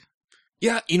thingamajig.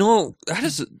 Yeah,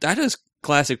 that is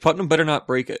classic. Putnam better not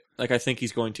break it. Like I think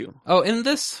he's going to. Oh, in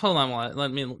this, hold on,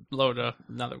 let me load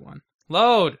another one.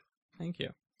 Load. Thank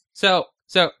you. So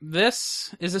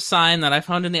this is a sign that I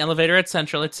found in the elevator at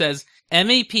Central. It says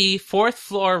MEP 4th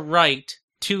floor right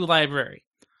to library.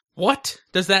 What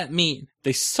does that mean?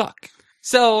 They suck.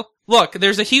 So look,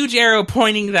 there's a huge arrow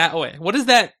pointing that way. What is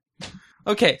that?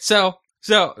 Okay, so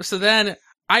then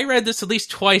I read this at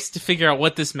least twice to figure out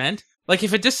what this meant. Like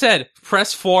if it just said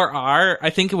press 4R, I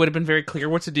think it would have been very clear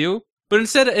what to do. But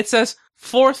instead it says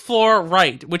 4th floor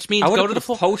right, which means I would go have to the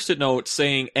put a floor. Post-it note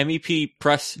saying MEP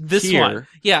press This here. one.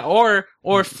 Yeah, or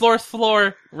 4th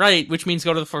floor right, which means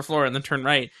go to the 4th floor and then turn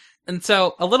right. And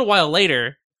so a little while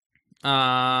later,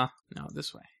 no,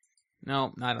 this way.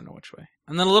 No, I don't know which way.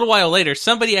 And then a little while later,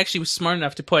 somebody actually was smart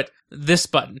enough to put this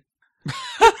button.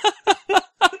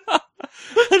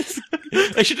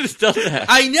 I should have just done that.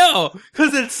 I know,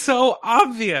 because it's so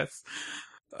obvious.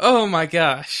 Oh my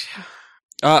gosh.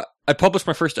 I published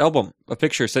my first album of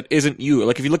pictures that isn't you.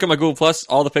 Like, if you look at my Google Plus,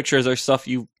 all the pictures are stuff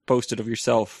you posted of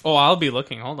yourself. Oh, I'll be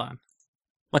looking. Hold on.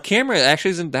 My camera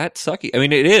actually isn't that sucky. I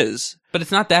mean, it is. But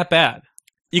it's not that bad.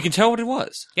 You can tell what it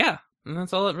was. Yeah, and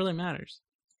that's all that really matters.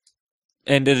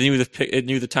 And it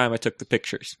knew the time I took the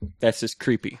pictures. That's just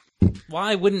creepy.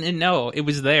 Why wouldn't it know? It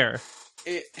was there.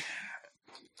 It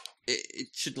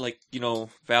should, like,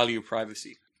 value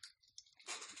privacy.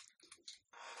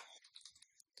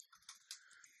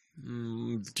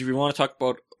 Do we want to talk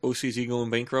about OCZ going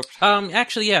bankrupt?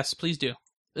 Actually, yes, please do.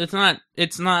 It's not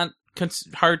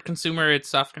hard consumer, it's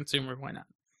soft consumer, why not?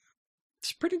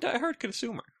 It's a pretty die-hard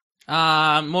consumer.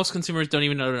 Most consumers don't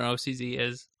even know what an OCZ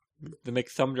is. They make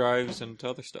thumb drives and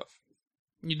other stuff.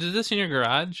 You did this in your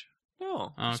garage?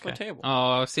 No, it's my table.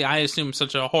 Oh, see, I assumed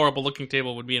such a horrible-looking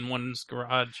table would be in one's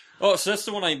garage. Oh, so that's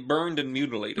the one I burned and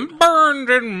mutilated.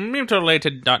 Burned and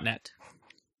mutilated.net.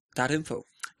 .info.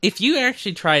 If you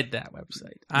actually tried that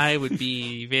website, I would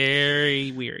be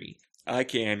very weary.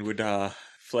 ICANN would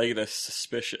flag it as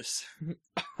suspicious.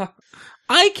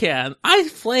 ICANN? I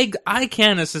flagged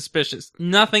ICANN as suspicious.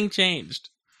 Nothing changed.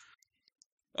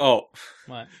 Oh.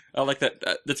 What? I like that.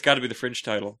 That's got to be the Fringe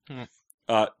title. Hmm.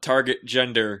 Target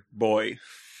gender boy.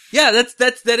 Yeah,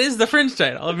 that is the Fringe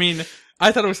title. I mean,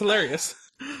 I thought it was hilarious.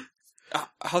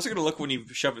 How's it going to look when you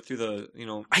shove it through the,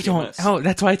 I don't know.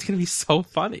 That's why it's going to be so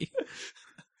funny.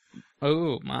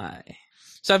 Oh, my.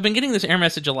 So I've been getting this error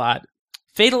message a lot.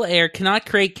 Fatal error, cannot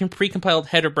create precompiled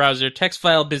header browser, text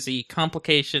file busy,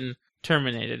 complication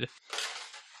terminated.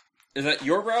 Is that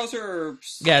your browser or...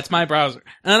 Yeah, it's my browser.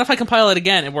 And then if I compile it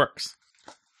again, it works.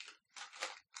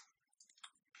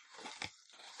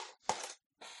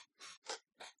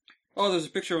 Oh, there's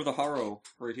a picture of the Haro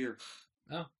right here.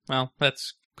 Oh, well,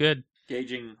 that's good.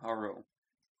 Gauging Haro.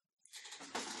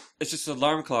 It's just an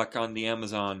alarm clock on the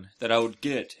Amazon that I would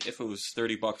get if it was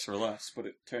 $30 or less, but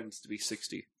it tends to be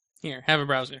 60. Here, have a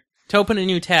browser. To open a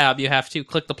new tab, you have to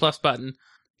click the plus button,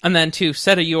 and then to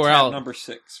set a URL. Tab number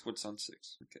 6. What's on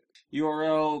 6? Okay.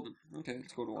 URL. Okay,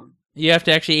 let's go to 1. You have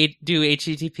to actually do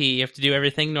HTTP. You have to do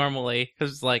everything normally,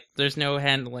 because, there's no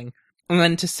handling. And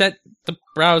then to set the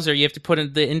browser, you have to put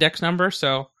in the index number,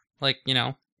 so,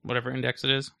 whatever index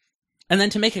it is. And then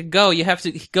to make it go, you have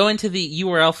to go into the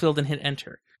URL field and hit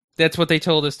enter. That's what they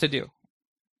told us to do.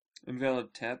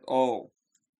 Invalid tab? Oh.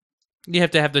 You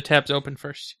have to have the tabs open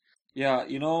first. Yeah,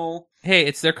 Hey,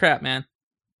 it's their crap, man.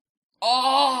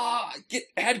 Oh! Get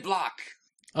head block!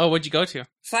 Oh, what'd you go to?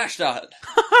 Slashdot.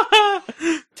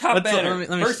 Top banner.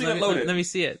 First thing that loaded. Let me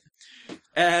see it.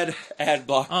 Ad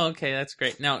block. Oh, okay, that's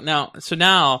great.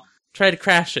 Now, try to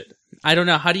crash it. I don't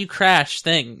know. How do you crash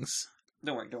things?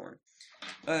 Don't worry.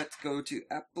 Let's go to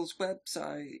Apple's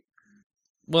website.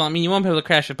 Well, I mean, you won't be able to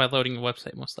crash it by loading the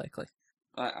website, most likely.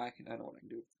 I know what I can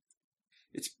do.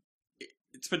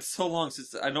 It's been so long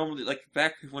since I normally,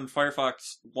 back when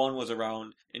Firefox 1 was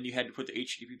around and you had to put the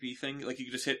HTTP thing, you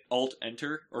could just hit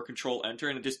Alt-Enter or Control-Enter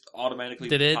and it just automatically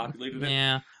populated it.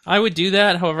 Yeah. I would do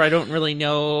that, however, I don't really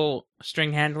know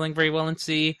string handling very well in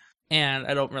C, and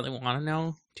I don't really want to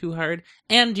know too hard.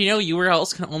 And,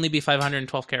 URLs can only be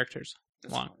 512 characters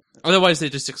long. Otherwise, they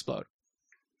just explode.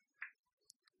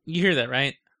 You hear that,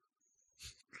 right?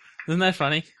 Isn't that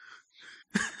funny?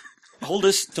 Hold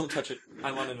this. Don't touch it.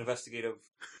 I'm on an investigative.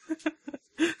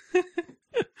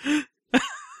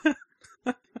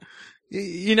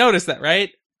 You noticed that,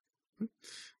 right?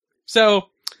 So...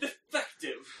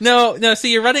 Effective. No, so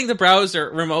you're running the browser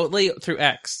remotely through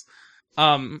X.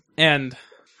 And...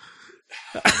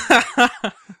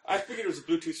 I figured it was a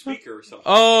Bluetooth speaker or something.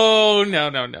 Oh,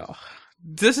 no.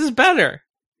 This is better.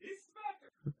 It's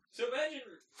better. So imagine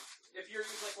if you're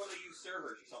using one of these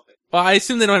servers or something. Well, I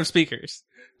assume they don't have speakers.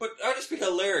 But that would just be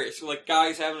hilarious.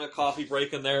 Guys having a coffee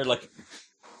break in there,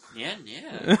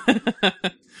 yeah.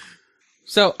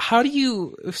 So, how do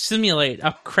you simulate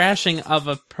a crashing of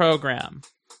a program?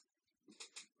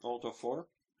 Alt F4?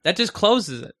 That just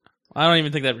closes it. I don't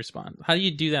even think that'd respond. How do you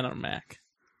do that on a Mac?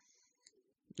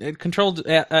 It controlled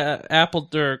Apple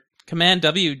or Command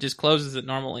W just closes it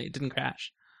normally. It didn't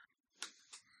crash.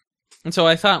 And so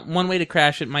I thought one way to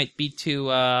crash it might be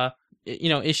to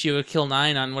issue a kill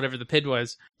 9 on whatever the PID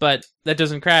was, but that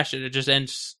doesn't crash it. It just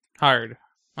ends hard.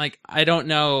 Like, I don't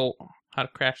know how to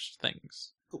crash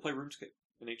things. Go play RuneScape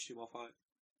in HTML5.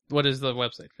 What is the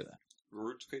website for that?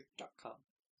 RuneScape.com.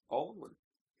 All one word.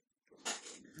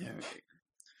 Yeah.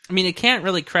 I mean, it can't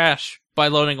really crash by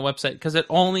loading a website because it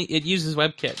uses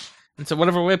WebKit, and so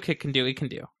whatever WebKit can do, it can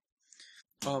do.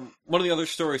 One of the other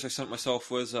stories I sent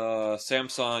myself was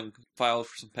Samsung filed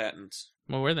for some patents.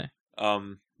 What were they?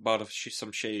 About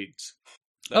some shades.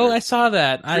 I saw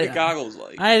that. Pretty goggles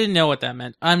like. I didn't know what that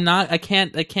meant. I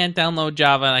can't download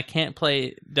Java, and I can't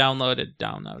play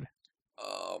download.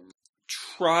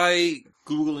 Try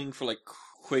Googling for like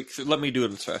quick. Let me do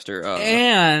it faster.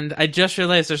 And I just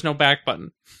realized there's no back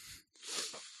button.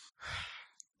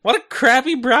 What a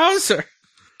crappy browser!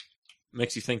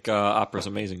 Makes you think Opera's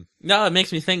amazing. No, it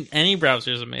makes me think any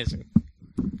browser is amazing.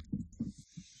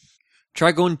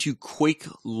 Try going to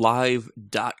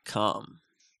QuakeLive.com.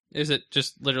 Is it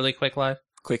just literally Quake Live?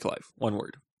 Quake Live, one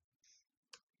word.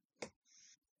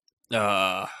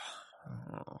 I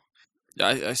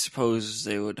suppose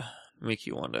they would make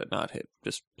you want to not hit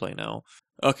just play now.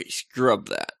 Okay, scrub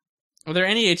that. Are there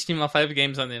any HTML5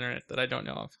 games on the internet that I don't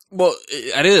know of? Well,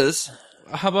 it is.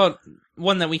 How about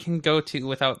one that we can go to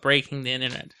without breaking the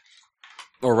internet?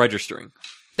 Or registering.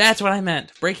 That's what I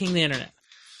meant. Breaking the internet.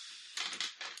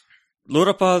 Load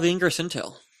up the Ingress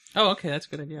Intel. Oh, okay, that's a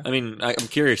good idea. I mean, I'm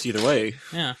curious either way.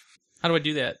 Yeah. How do I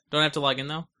do that? Don't I have to log in,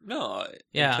 though? No.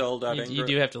 Yeah, Intel.ingress. you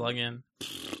do have to log in.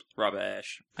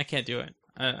 Rubbish. I can't do it.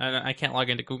 I can't log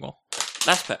into Google.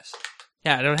 LastPass.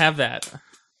 Yeah, I don't have that.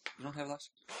 You don't have LastPass?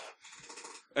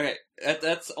 Okay,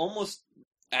 that's almost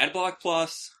AdBlock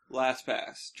Plus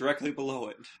LastPass. Directly below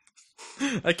it.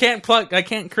 I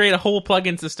can't create a whole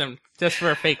plugin system just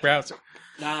for a fake browser.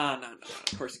 Nah.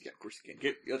 Of course you can.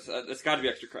 It's got to be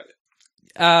extra credit.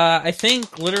 I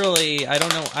think literally, I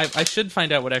don't know. I should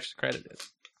find out what extra credit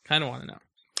is. Kind of want to know.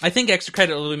 I think extra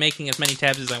credit will be making as many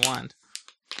tabs as I want.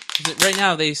 Right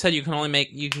now, they said you can only make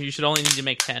you should only need to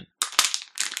make 10.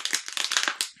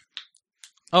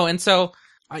 Oh, and so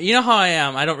you know how I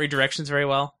am. I don't read directions very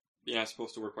well. You're not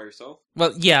supposed to work by yourself?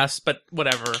 Well, yes, but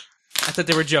whatever. I thought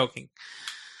they were joking.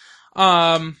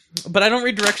 But I don't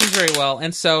read directions very well,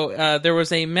 and so there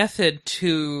was a method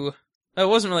to. It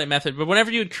wasn't really a method, but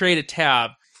whenever you would create a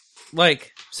tab,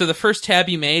 so the first tab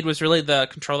you made was really the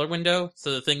controller window.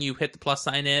 So the thing you hit the plus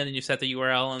sign in and you set the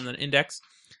URL and the index.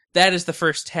 That is the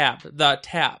first tab. The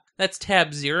tab. That's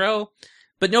tab 0.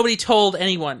 But nobody told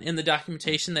anyone in the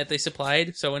documentation that they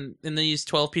supplied. So in these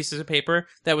 12 pieces of paper,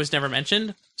 that was never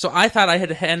mentioned. So I thought I had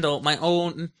to handle my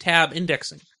own tab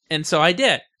indexing. And so I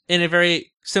did. In a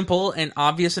very simple and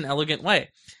obvious and elegant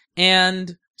way.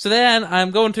 And so then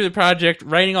I'm going through the project,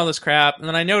 writing all this crap, and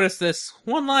then I notice this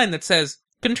one line that says,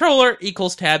 controller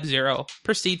equals tab 0.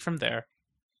 Proceed from there.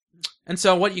 And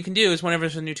so what you can do is whenever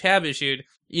there's a new tab issued,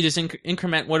 you just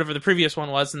increment whatever the previous one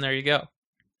was, and there you go.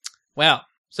 Well,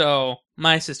 so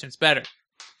my system's better.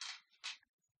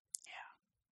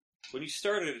 Yeah. When you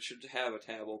started, it should have a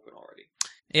tab open already.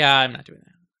 Yeah, I'm not doing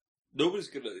that. Nobody's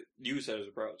going to use that as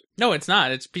a browser. No, it's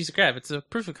not. It's a piece of crap. It's a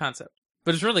proof of concept.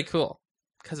 But it's really cool,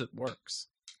 because it works.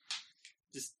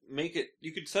 Just make it...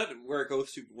 You could set it where it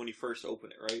goes to when you first open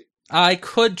it, right? I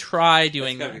could try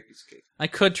doing that. that. I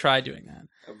could try doing that.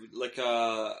 Like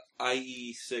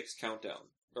IE6 countdown,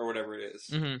 or whatever it is.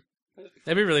 Mm-hmm.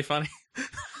 That'd be really funny.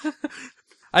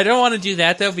 I don't want to do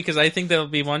that, though, because I think they'll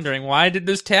be wondering, why did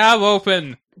this tab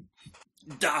open?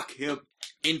 Dock him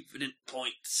infinite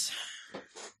points.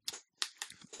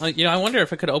 I wonder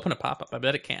if it could open a pop-up. I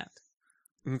bet it can't.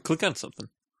 Click on something.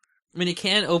 I mean, it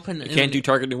can open... It can't do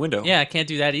target new window. Yeah, it can't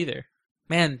do that either.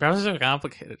 Man, browsers are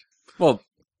complicated. Well,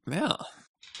 yeah.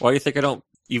 Why do you think I don't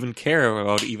even care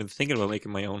about even thinking about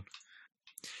making my own?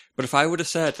 But if I would have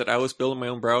said that I was building my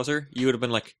own browser, you would have been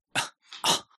like,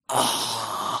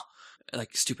 like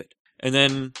stupid. And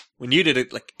then when you did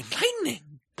it, like,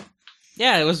 enlightening.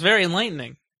 Yeah, it was very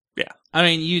enlightening. Yeah. I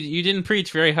mean, you didn't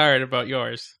preach very hard about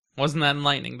yours. Wasn't that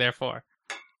enlightening, therefore?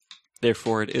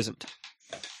 Therefore, it isn't.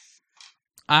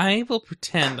 I will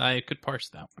pretend I could parse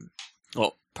that one.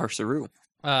 Well, parse the roux.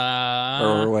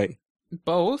 Or away.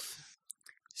 Both.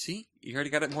 See? You already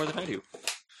got it more than I do.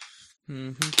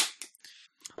 Mm-hmm.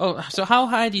 Oh, so how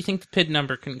high do you think the PID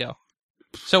number can go?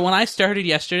 So when I started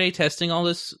yesterday testing all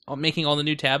this, making all the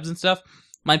new tabs and stuff,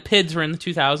 my PIDs were in the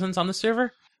 2000s on the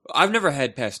server. I've never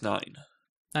had past 9.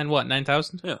 And what,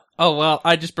 9,000? Yeah. Oh, well,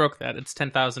 I just broke that. It's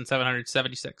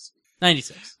 10,776.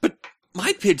 96. But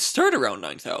my PIDs start around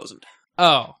 9,000.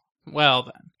 Oh, well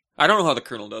then. I don't know how the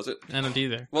kernel does it. I don't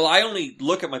either. Well, I only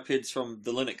look at my PIDs from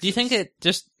the Linux. Do you think it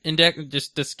just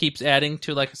keeps adding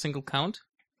to like a single count?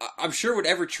 I'm sure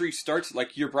whatever tree starts,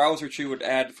 like your browser tree would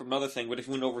add from another thing, but if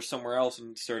you went over somewhere else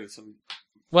and started some...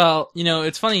 Well,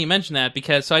 it's funny you mention that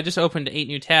because I just opened 8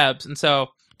 new tabs, and so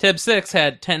tab 6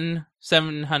 had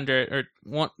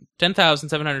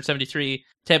 10,773.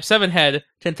 Tab 7 had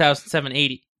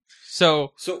 10,780.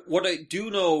 So what I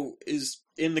do know is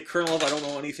in the kernel level, I don't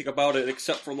know anything about it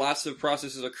except for lots of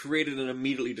processes are created and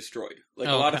immediately destroyed. Like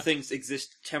a lot of things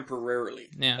exist temporarily.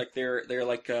 Yeah. Like they're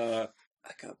like a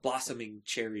blossoming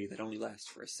cherry that only lasts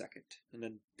for a second and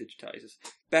then digitizes.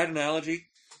 Bad analogy,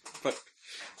 but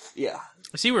yeah.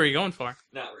 I see where you're going for.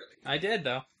 Not really. I did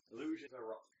though. Illusions are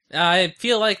wrong. I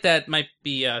feel like that might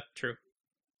be true.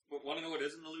 But want to know what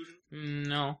is an illusion?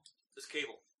 No. This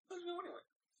cable. I don't know anyway.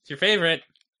 It's your favorite.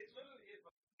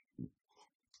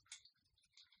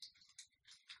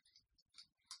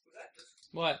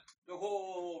 What? The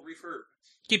whole refurb.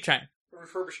 Keep trying.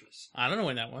 Refurbishness. I don't know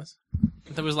when that was.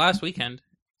 That was last weekend.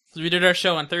 We did our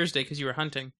show on Thursday because you were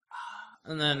hunting.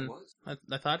 And then I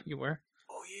thought you were.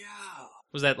 Oh, yeah.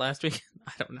 Was that last week?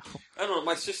 I don't know. I don't know.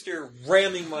 My sister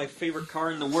ramming my favorite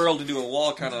car in the world into a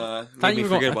wall kind of made me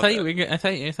forget about that. I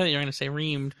thought you were going to say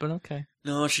reamed, but okay.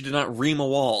 No, she did not ream a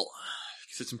wall.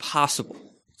 Because it's impossible.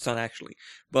 It's not actually.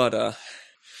 But,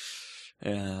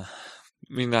 yeah.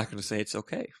 I'm not going to say it's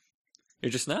okay. You're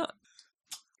just not.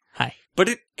 Hi. But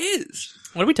it is.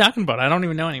 What are we talking about? I don't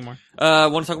even know anymore.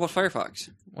 Want to talk about Firefox?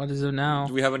 What is it now?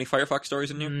 Do we have any Firefox stories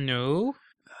in here? No.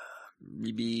 This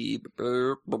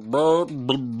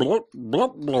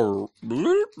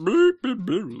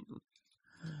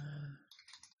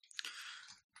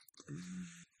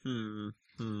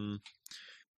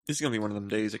is going to be one of them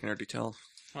days, I can already tell.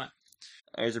 What?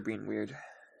 Eyes are being weird.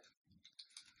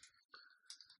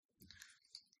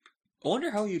 I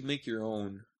wonder how you'd make your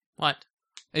own. What?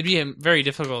 It'd be very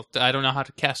difficult. I don't know how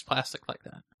to cast plastic like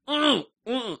that.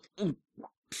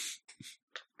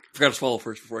 Forgot to swallow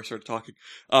first before I started talking.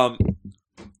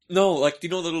 No, like, do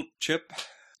you know the little chip?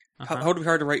 Uh-huh. How would it be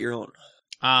hard to write your own?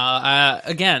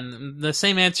 Again, the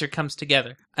same answer comes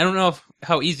together. I don't know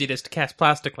how easy it is to cast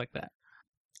plastic like that.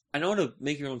 I know how to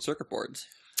make your own circuit boards.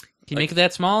 Can you make it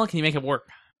that small? Can you make it work?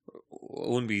 It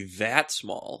wouldn't be that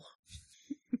small.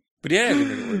 But yeah, I can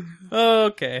make it work.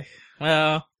 Okay.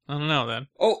 Well, I don't know then.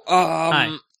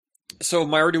 Hi. So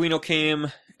my Arduino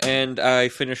came, and I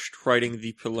finished writing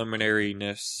the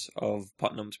preliminariness of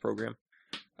Putnam's program.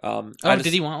 Did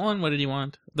he want one? What did he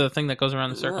want? The thing that goes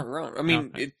around the circle? Around. I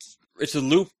mean, it's a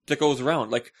loop that goes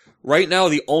around. Like, right now,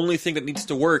 the only thing that needs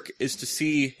to work is to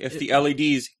see if the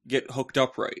LEDs get hooked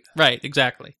up right. Right,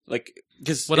 exactly. Like,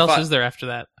 because what else is there after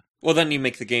that? Well, then you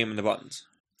make the game and the buttons.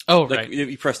 Oh, like, right.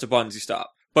 You press the buttons, you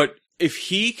stop. But if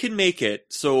he can make it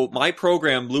so my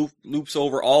program loops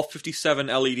over all 57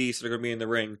 LEDs that are going to be in the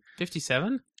ring.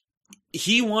 57?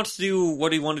 He wants to do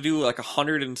what he want to do, like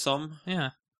 100 and some.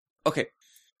 Yeah. Okay.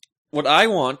 What I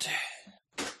want...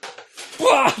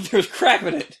 There's crap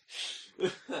in it!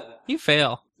 You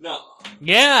fail. No.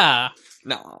 Yeah!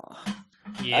 No.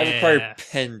 Yeah. I require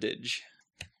pendage.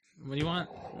 What do you want?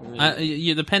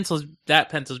 That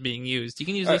pencil's being used. You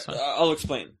can use this one. I'll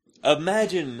explain.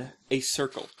 Imagine a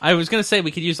circle. I was going to say we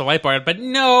could use the whiteboard, but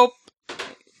nope.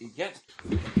 Yeah.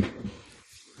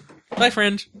 Bye,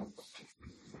 Fringe.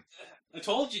 I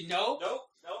told you no. Nope.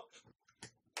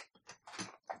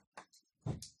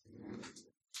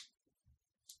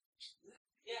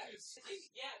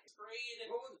 It's great. And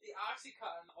the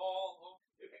Oxycontin all.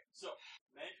 Okay, so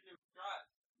imagine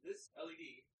this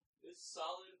LED, this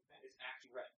solid is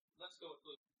actually red. Let's go with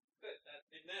blue. Good.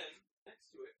 And then next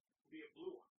to it will be a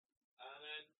blue one. And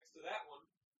then next to that one,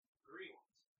 green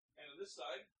ones. And on this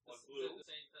side, one blue. The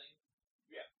same thing.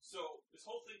 Yeah. So this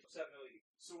whole thing is 7 LED.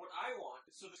 So what I want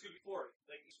is, so there's going to be 4.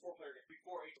 Like each 4-player game,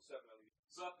 4 equals 7 LED.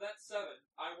 So if that's 7,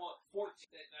 I want 14.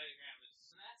 That diagram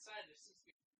is on that side. There's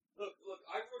 60. Look,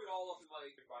 I wrote it all up in my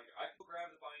binder. I can grab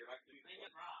the binder. I can do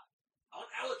it wrong. I'll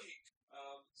allocate.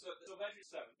 So imagine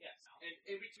 7. Yes. And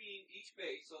in between each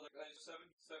base, so like there's 7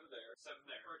 there, 7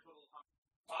 there. For a total of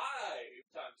 5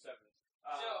 times 7.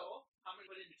 So how many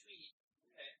put in between?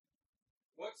 Okay.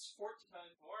 What's 14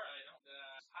 times 4? I don't.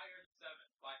 Higher than 7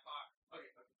 by far. Okay.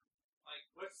 Like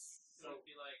what's so it'd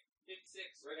be like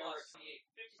 56 right plus 28.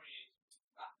 58.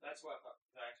 That's what I thought.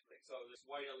 Actually, so this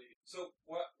white LED. So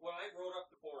when I wrote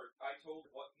up the board, I told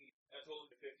him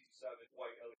the 57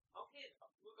 white LED. Okay,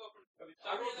 we'll go from.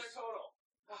 I wrote the total.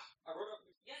 I wrote up.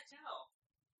 Yeah, tell.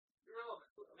 Irrelevant.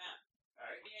 Math. All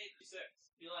right. 56.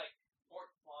 Be like 4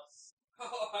 plus.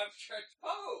 Oh, I'm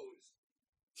transposed.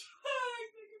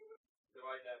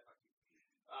 Divide that.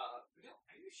 No,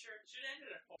 are you sure? It should end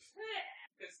at 4.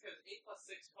 Because 8 plus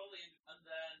 6 totally ended, and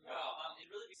then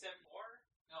it'd really be 7 more.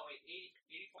 No, wait, 80,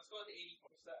 84. Let's go with the 84.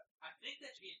 What's that? I think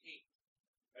that should be an 8.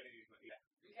 I didn't use my 8.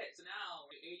 Okay, so now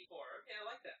we're at 84. Okay, I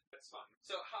like that. That's fine.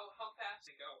 So how fast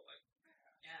does it go? Like,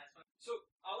 yeah, that's fine. So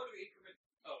I'll do increment.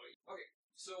 Oh wait. Okay.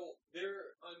 So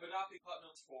there Monopoly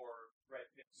Putnam's for red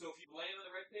pin. So if you land on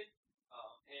the red pin,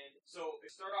 and so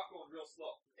it start off going real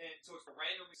slow, and so it's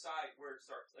randomly decide where it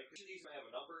starts. Like each of these might have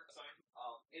a number assigned,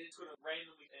 and it's going to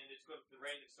randomly, and it's going to the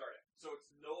random start at. So it's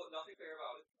nothing fair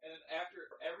about it. And then after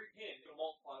for every pin, it'll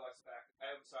multiply by some factor.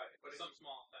 I haven't decided, but it's some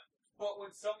small factor. But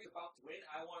when somebody's about to win,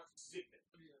 I want it to signal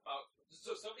about.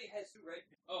 So somebody has 2 red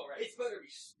pins. Oh right. It's better be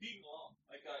speeding along.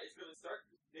 Like it's going to start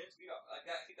then speed up. Like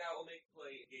I think that will make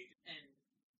play engaging and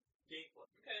gameplay.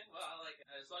 Okay, well I like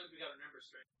it as long as we got our numbers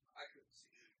straight. I couldn't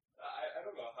see. I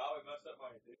don't know how I messed up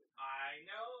my addiction. I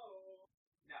know.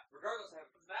 Now, regardless, what's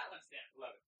that one stand?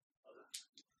 11.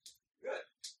 Good.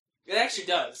 It actually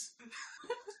does.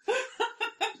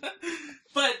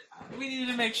 But we needed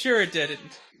to make sure it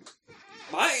didn't.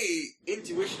 My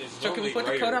intuition is So can we put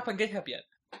the code up on GitHub yet?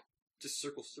 Just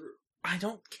circles through. I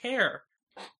don't care.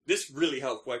 This really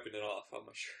helped wiping it off on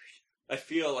my shirt. I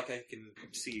feel like I can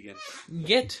see again.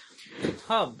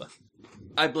 GitHub.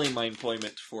 I blame my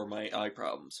employment for my eye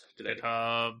problems today.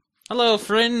 Hello,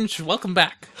 Fringe. Welcome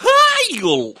back.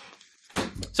 Hi!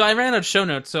 So I ran out of show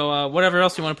notes, so whatever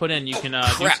else you want to put in, you can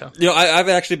do so. You know, I've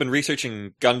actually been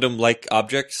researching Gundam-like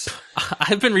objects.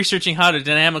 I've been researching how to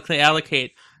dynamically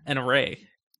allocate an array.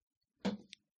 It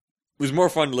was more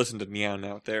fun to listen to Meow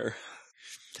out there.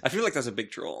 I feel like that's a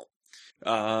big troll.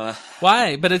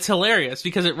 Why? But it's hilarious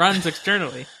because it runs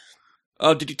externally.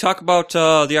 Did you talk about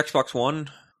the Xbox One?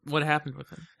 What happened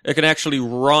with it? It can actually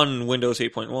run Windows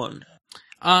 8.1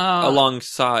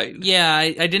 alongside. Yeah,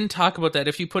 I didn't talk about that.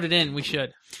 If you put it in, we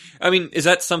should. I mean, is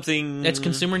that something... It's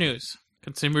consumer news.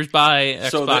 Consumers buy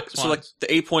Xbox One. So like the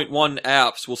 8.1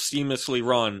 apps will seamlessly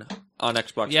run on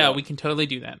Xbox One. Yeah, we can totally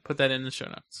do that. Put that in the show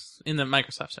notes. In the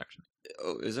Microsoft section.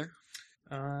 Oh, is there?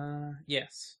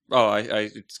 Yes. Oh, I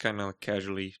it's kind of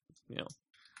casually, you know.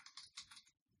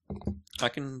 I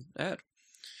can add.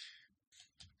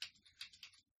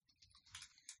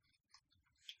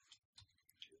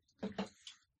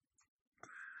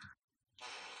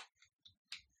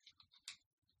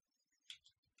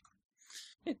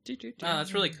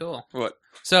 That's really cool. What?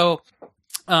 So,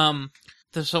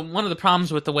 so one of the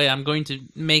problems with the way I'm going to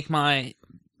make my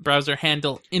browser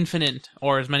handle infinite,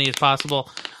 or as many as possible,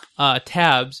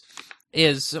 tabs,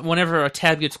 is whenever a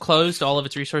tab gets closed, all of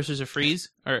its resources are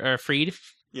freed.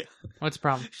 Yeah. What's the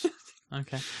problem?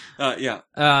 Okay. Yeah.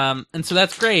 And so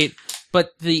that's great, but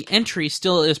the entry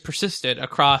still is persisted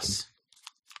across,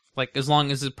 like, as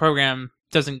long as the program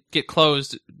doesn't get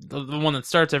closed, the one that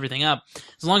starts everything up,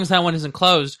 as long as that one isn't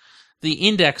closed, the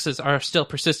indexes are still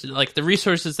persisted. Like, the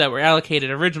resources that were allocated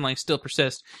originally still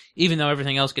persist, even though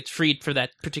everything else gets freed for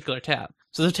that particular tab.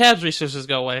 So the tab's resources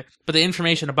go away, but the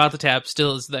information about the tab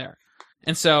still is there.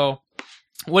 And so,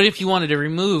 what if you wanted to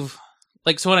remove,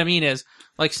 like, so what I mean is,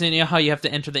 like, so you know how you have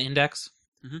to enter the index?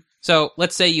 Mm-hmm. So,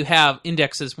 let's say you have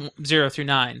indexes 0 through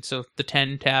 9, so the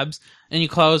 10 tabs, and you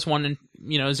close 1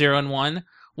 and, 0 and 1.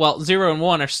 Well, 0 and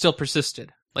 1 are still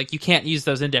persisted. Like, you can't use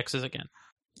those indexes again,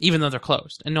 even though they're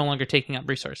closed and no longer taking up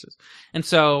resources. And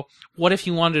so, what if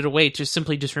you wanted a way to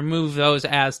simply just remove those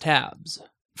as tabs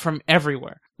from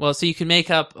everywhere? Well, so you can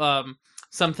make up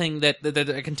something that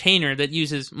a container that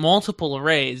uses multiple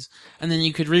arrays, and then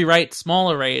you could rewrite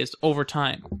small arrays over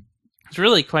time. It's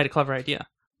really quite a clever idea.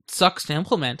 It sucks to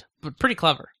implement, but pretty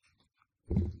clever.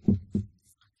 Oh,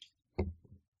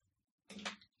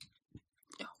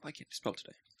 I can't spell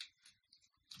today.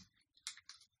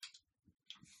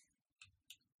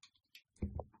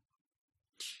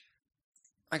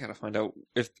 I gotta find out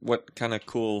what kind of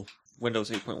cool Windows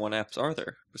 8.1 apps are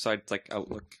there besides like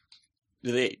Outlook.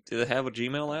 Do they have a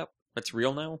Gmail app that's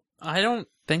real now? I don't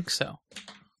think so.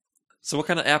 So what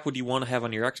kind of app would you want to have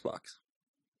on your Xbox?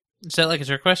 Is that like a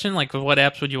trick question? Like, what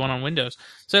apps would you want on Windows?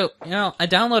 So, I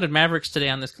downloaded Mavericks today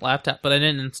on this laptop, but I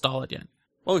didn't install it yet.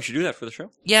 Oh, we should do that for the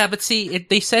show. Yeah, but see,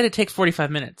 they said it takes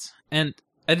 45 minutes, and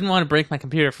I didn't want to break my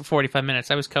computer for 45 minutes.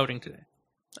 I was coding today.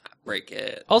 Break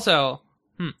it. Also,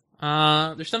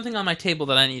 there's something on my table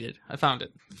that I needed. I found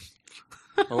it.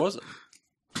 What was it?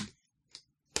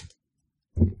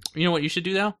 You know what you should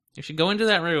do, though? You should go into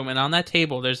that room, and on that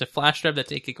table, there's a flash drive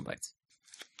that's 8 gigabytes.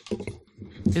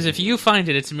 Because if you find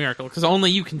it, it's a miracle, because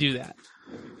only you can do that.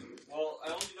 Well,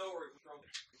 I only know where it's from.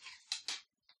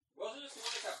 Wasn't this the one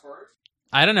that got burned?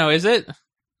 I don't know, is it?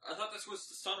 I thought this was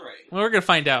the sun ray. Well, we're going to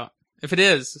find out. If it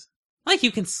is, like,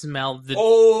 you can smell the...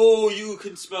 Oh, you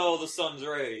can smell the sun's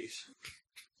rays.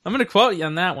 I'm going to quote you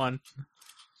on that one.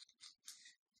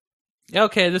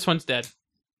 Okay, this one's dead.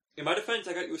 In my defense,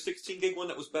 I got you a 16 gig one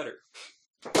that was better.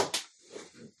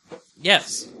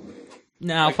 Yes.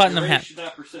 Now Like, Putnam your rage has. should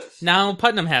not persist. Now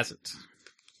Putnam has it.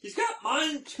 He's got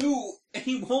mine too, and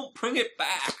he won't bring it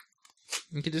back.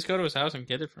 You could just go to his house and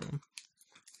get it from him.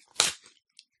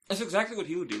 That's exactly what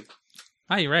he would do.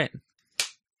 Ah, you're right.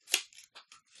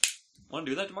 Want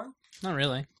to do that tomorrow? Not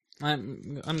really.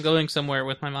 I'm going somewhere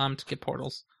with my mom to get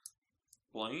portals.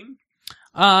 Blaine?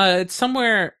 It's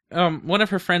somewhere. One of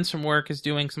her friends from work is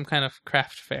doing some kind of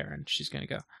craft fair, and she's going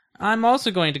to go. I'm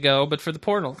also going to go, but for the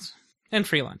portals and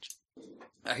free lunch.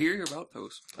 I hear you're about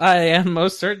those. I am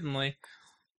most certainly.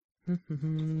 I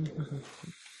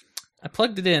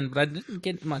plugged it in, but I didn't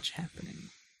get much happening.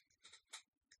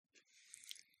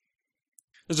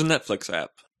 There's a Netflix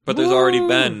app, but there's already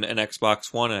been an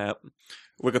Xbox One app,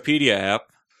 Wikipedia app,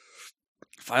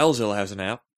 FileZilla has an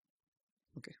app.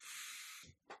 Okay.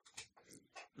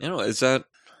 You know, is that...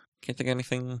 Can't think of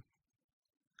anything...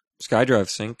 SkyDrive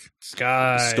Sync.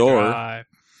 Store. Drive.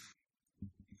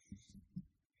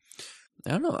 I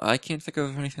don't know. I can't think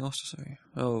of anything else to say.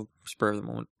 Oh, spur of the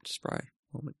moment. Spry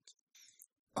moment.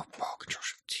 Oh, Control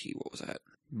Shift T. What was that?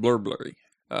 Blurry.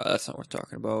 That's not worth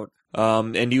talking about.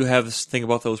 And you have this thing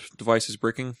about those devices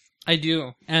breaking? I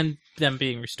do, and them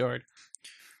being restored.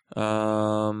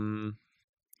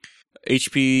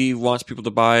 HP wants people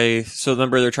to buy... So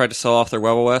remember they tried to sell off their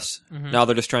WebOS? Mm-hmm. Now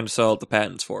they're just trying to sell the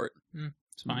patents for it.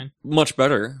 It's fine. Much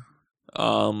better.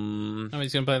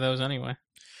 Nobody's going to buy those anyway.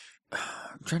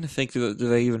 I'm trying to think, do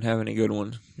they even have any good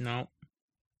ones? No.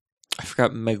 I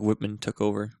forgot Meg Whitman took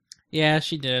over. Yeah,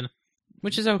 she did.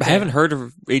 Which is okay. I haven't heard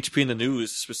of HP in the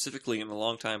news specifically in a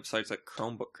long time, besides that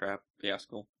Chromebook crap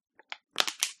fiasco.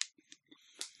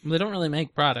 They don't really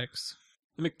make products.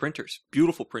 They make printers.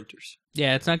 Beautiful printers.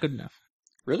 Yeah, it's not good enough.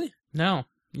 Really? No.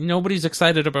 Nobody's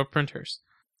excited about printers.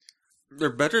 They're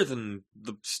better than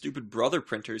the stupid brother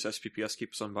printers SPPS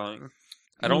keeps on buying.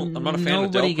 I'm not a fan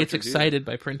of Dell Nobody gets printers excited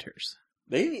by printers.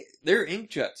 Their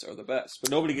inkjets are the best,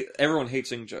 but everyone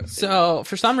hates inkjets. So,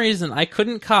 for some reason, I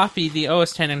couldn't copy the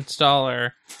OS X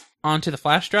installer onto the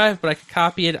flash drive, but I could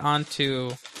copy it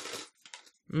onto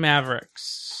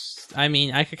Mavericks. I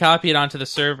mean, I could copy it onto the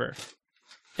server,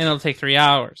 and it'll take 3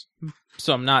 hours.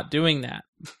 So I'm not doing that.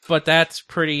 But that's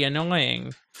pretty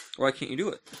annoying. Why can't you do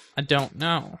it? I don't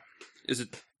know. Is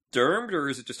it dermed, or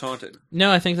is it just haunted? No,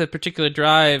 I think that particular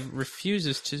drive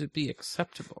refuses to be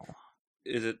acceptable.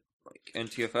 Is it like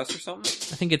NTFS or something?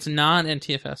 I think it's not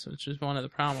NTFS, which is one of the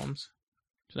problems.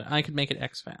 So I could make it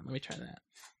exFAT. Let me try that.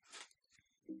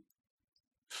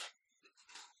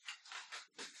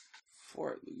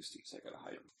 Before I lose these, I gotta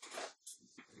hide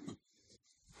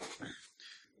them.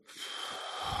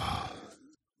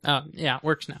 Oh, yeah, it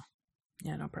works now.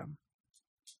 Yeah, no problem.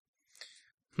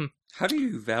 How do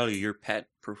you value your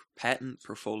patent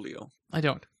portfolio? I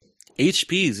don't.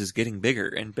 HP's is getting bigger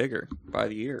and bigger by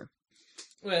the year.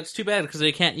 Well, it's too bad because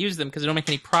they can't use them because they don't make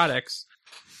any products.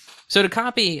 So to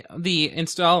copy the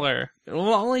installer, it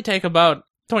will only take about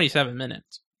 27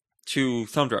 minutes. To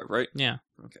thumb drive, right? Yeah.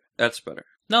 Okay, that's better.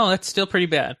 No, that's still pretty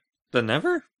bad. The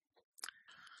never?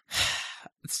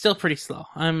 It's still pretty slow.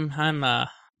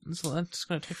 It's going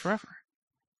to take forever.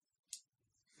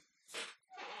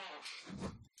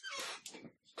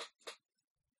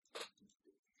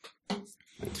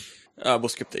 We'll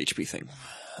skip the HP thing.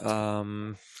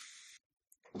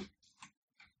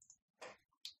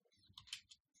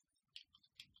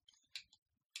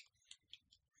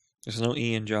 There's no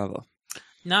E in Java.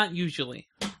 Not usually.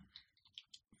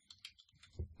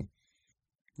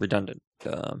 Redundant.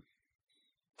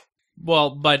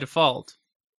 Well, by default.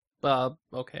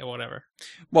 Okay, whatever.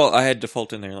 Well, I had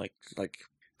default in there, like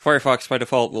Firefox by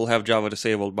default will have Java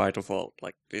disabled by default,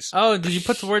 like this. Oh, did you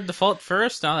put the word default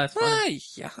first? Oh, that's funny.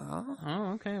 Yeah.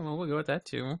 Oh, okay. Well, we'll go with that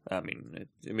too. I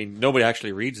mean, nobody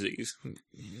actually reads these.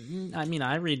 I mean,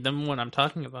 I read them when I'm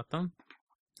talking about them.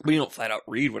 But you don't flat out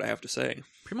read what I have to say.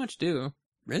 Pretty much do.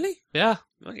 Really? Yeah.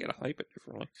 Well, you gotta hype it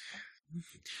differently.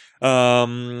 I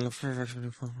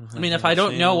mean, if I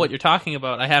don't know what you're talking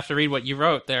about, I have to read what you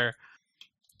wrote there.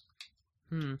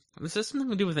 This has something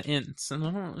to do with the ints, and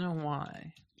I don't know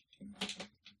why.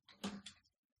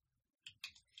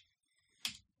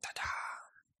 Ta-da.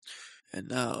 And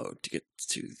now to get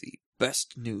to the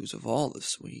best news of all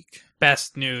this week.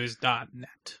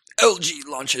 Bestnews.net. LG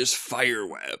launches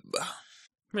FireWeb.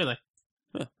 Really?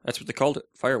 Yeah, that's what they called it,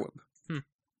 FireWeb.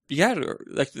 Yeah,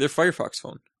 like their Firefox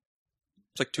phone.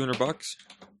 It's like $200.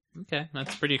 Okay,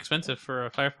 that's pretty expensive for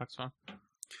a Firefox phone.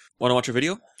 Want to watch a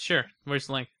video? Sure. Where's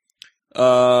the link?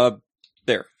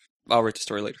 There. I'll write the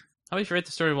story later. How about you write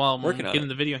the story while I'm Working on getting it.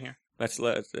 the video here?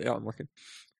 Yeah, I'm working.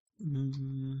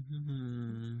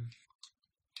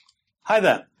 Hi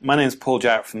there, my name is Paul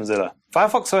Jarrett from Mozilla.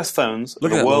 Firefox OS phones are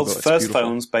the world's first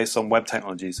phones based on web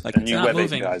technologies and new web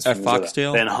APIs from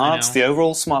Mozilla. They enhance the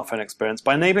overall smartphone experience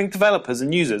by enabling developers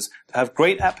and users to have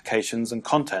great applications and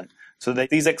content so that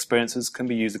these experiences can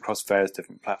be used across various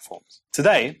different platforms.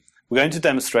 Today, we're going to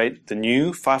demonstrate the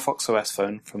new Firefox OS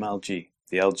phone from LG,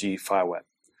 the LG FireWeb.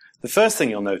 The first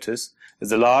thing you'll notice is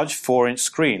the large 4-inch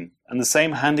screen and the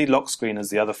same handy lock screen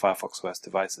as the other Firefox OS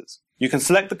devices. You can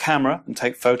select the camera and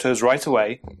take photos right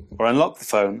away, or unlock the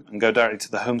phone and go directly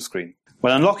to the home screen.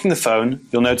 When unlocking the phone,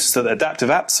 you'll notice that the adaptive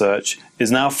app search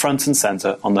is now front and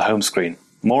center on the home screen.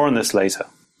 More on this later.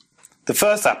 The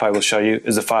first app I will show you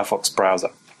is the Firefox browser.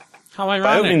 How ironic.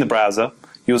 By opening the browser,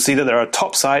 you'll see that there are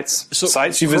top sites,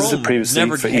 sites you visited previously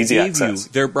for easy access.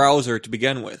 Their browser to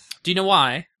begin with. Do you know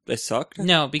why? They sucked?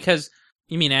 No, because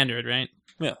you mean Android, right?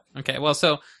 Yeah. Okay, well,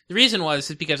 so the reason is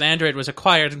because Android was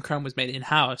acquired and Chrome was made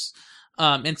in-house.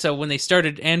 And so when they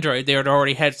started Android, they had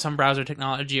already had some browser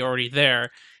technology already there.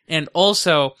 And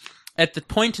also, at the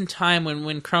point in time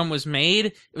when Chrome was made,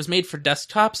 it was made for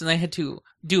desktops, and they had to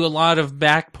do a lot of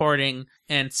backporting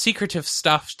and secretive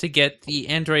stuff to get the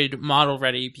Android model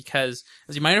ready because,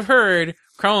 as you might have heard,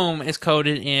 Chrome is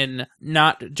coded in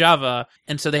not Java,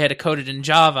 and so they had to code it in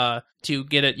Java to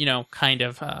get it, kind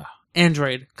of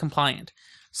Android compliant.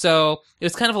 So it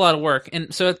was kind of a lot of work.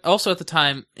 And so also at the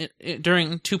time,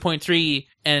 during 2.3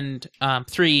 and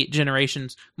 3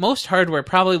 generations, most hardware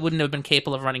probably wouldn't have been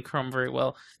capable of running Chrome very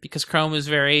well because Chrome is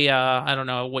very, I don't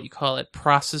know what you call it,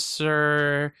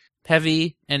 processor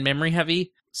heavy and memory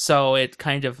heavy. So it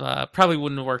kind of probably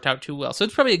wouldn't have worked out too well. So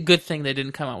it's probably a good thing they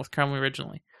didn't come out with Chrome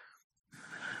originally.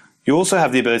 You also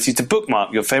have the ability to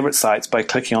bookmark your favorite sites by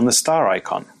clicking on the star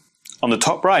icon. On the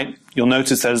top right, you'll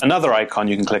notice there's another icon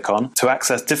you can click on to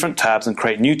access different tabs and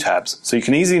create new tabs, so you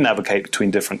can easily navigate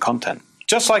between different content.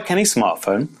 Just like any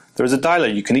smartphone, there is a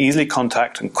dialer you can easily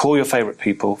contact and call your favorite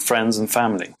people, friends, and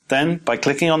family. Then, by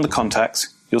clicking on the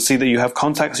contacts, you'll see that you have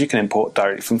contacts you can import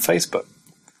directly from Facebook.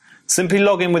 Simply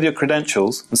log in with your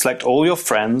credentials and select all your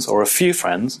friends or a few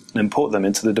friends and import them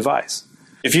into the device.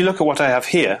 If you look at what I have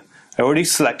here, I already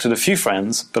selected a few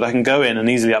friends, but I can go in and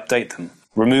easily update them.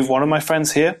 Remove one of my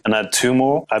friends here and add 2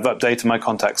 more. I've updated my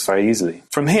contacts very easily.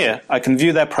 From here, I can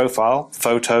view their profile,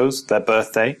 photos, their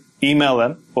birthday, email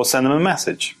them, or send them a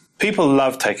message. People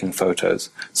love taking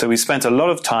photos, so we spent a lot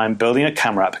of time building a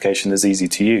camera application that's easy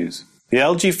to use. The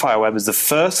LG FireWeb is the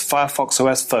first Firefox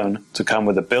OS phone to come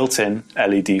with a built-in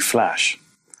LED flash.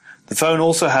 The phone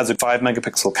also has a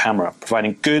 5-megapixel camera,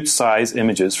 providing good size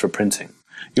images for printing.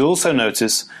 You'll also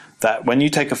notice that when you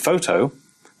take a photo,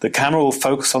 the camera will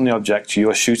focus on the object you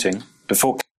are shooting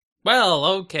before... Well,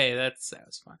 okay, that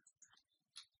was fun.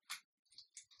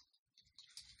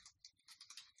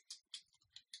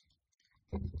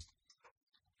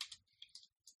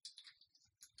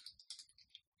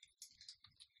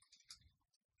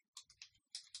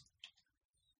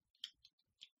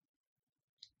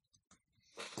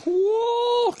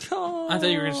 Qualcomm. I thought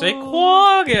you were going to say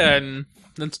Quaggan.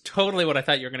 That's totally what I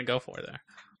thought you were going to go for there.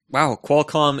 Wow,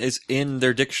 Qualcomm is in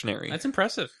their dictionary. That's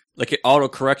impressive. Like, it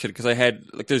auto-corrected because I had,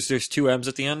 there's 2 M's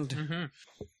at the end. Mm-hmm.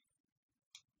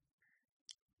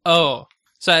 Oh,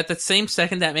 so at the same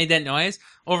second that made that noise,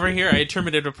 over here I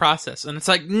terminated a process, and it's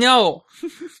like, no!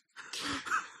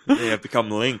 They have become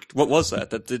linked. What was that?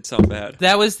 That did sound bad.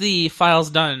 That was the files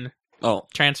done. Oh.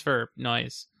 Transfer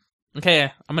noise. Okay,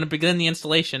 I'm going to begin the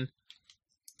installation.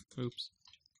 Oops.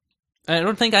 I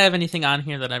don't think I have anything on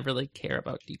here that I really care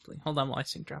about deeply. Hold on while I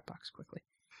sync Dropbox quickly.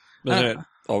 Doesn't it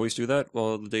always do that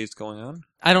while the day's going on?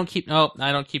 I don't use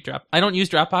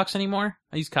Dropbox anymore.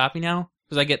 I use Copy now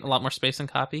because I get a lot more space on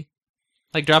Copy.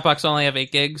 Like Dropbox only have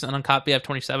 8 gigs and on Copy I have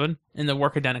 27 and they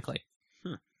work identically.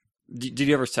 Did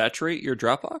you ever saturate your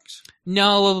Dropbox?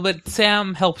 No, but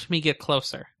Sam helped me get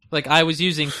closer. Like I was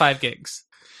using 5 gigs.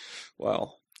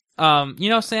 Wow. Sam,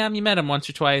 you met him once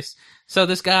or twice. So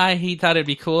this guy, he thought it'd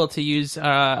be cool to use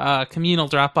a communal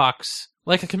Dropbox,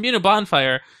 like a communal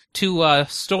bonfire, to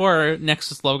store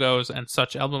Nexus logos and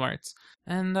such album arts.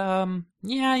 And,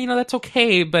 that's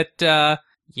okay, but, I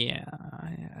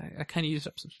kind of used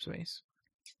up some space.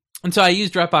 And so I use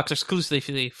Dropbox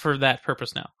exclusively for that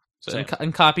purpose now. So,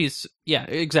 and copies, yeah,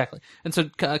 exactly. And so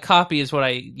Copy is what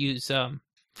I use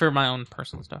for my own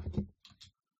personal stuff.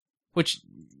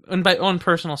 And by own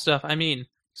personal stuff, I mean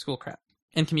school crap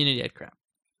and community ed crap.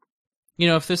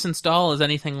 If this install is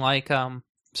anything like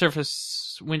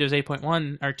Surface Windows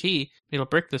 8.1 RT, it'll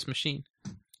brick this machine.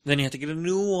 Then you have to get a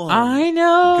new one. I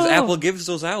know! Because Apple gives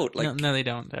those out. No, they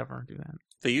don't ever do that.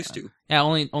 They used to. Yeah,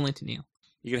 only to Neil.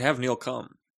 You could have Neil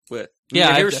come with... Yeah,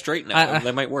 your hair's straight now.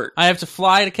 That might work. I have to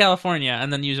fly to California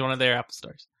and then use one of their Apple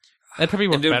stores. That'd probably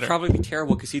work And it would better. probably be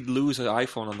terrible because he'd lose an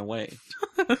iPhone on the way.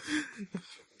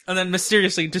 And then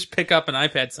mysteriously just pick up an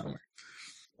iPad somewhere.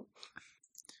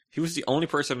 He was the only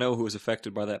person I know who was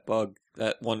affected by that bug,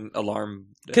 that one alarm.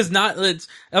 Because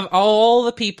of all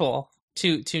the people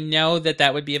to know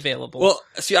that would be available. Well,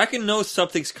 see, I can know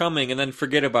something's coming and then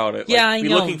forget about it. Yeah, like, I be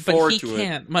know, looking but forward he to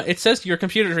can't. It says your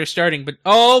computer's restarting, but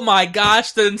oh my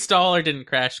gosh, the installer didn't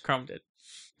crash. Chrome did.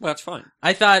 Well, that's fine.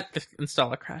 I thought the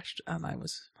installer crashed, and I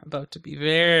was about to be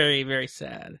very, very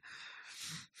sad.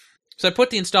 So I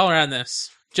put the installer on this,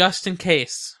 just in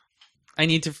case I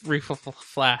need to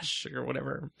reflash or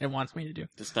whatever it wants me to do.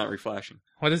 It's not reflashing.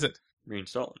 What is it?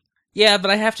 Reinstalling. Yeah, but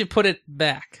I have to put it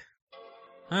back.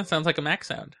 That sounds like a Mac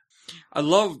sound. I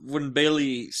love when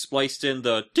Bailey spliced in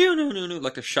the do-no-no-no,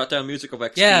 like the shutdown music of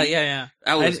XP. Yeah.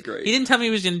 That was great. He didn't tell me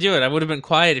he was going to do it. I would have been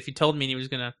quiet if he told me he was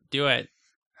going to do it.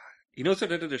 He knows how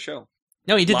to edit a show.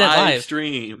 No, he did that live.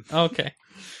 Stream. Okay.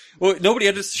 Well, nobody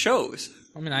edits the shows.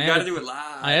 I mean, You gotta do it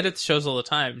live. I edit the shows all the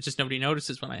time. Just nobody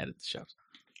notices when I edit the shows.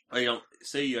 I don't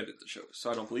say you edit the shows, so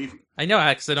I don't believe you. I know,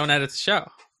 because I don't edit the show.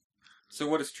 So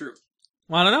what is true?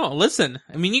 Well, I don't know. Listen,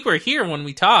 I mean, you were here when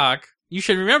we talk. You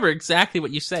should remember exactly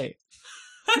what you say.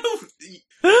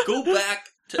 Go back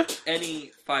to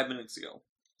any 5 minutes ago,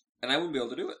 and I wouldn't be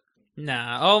able to do it.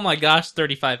 Nah. Oh my gosh,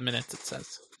 35 minutes, it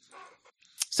says.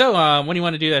 So, when do you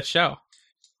want to do that show?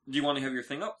 Do you want to have your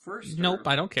thing up first? Nope,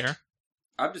 I don't care.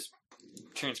 I've just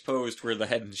transposed where the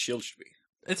head and shield should be.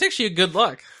 It's actually a good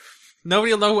look.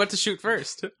 Nobody will know what to shoot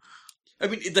first. I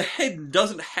mean, the head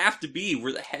doesn't have to be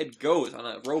where the head goes on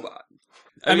a robot.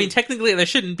 I mean, technically, there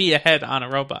shouldn't be a head on a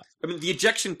robot. I mean, the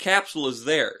ejection capsule is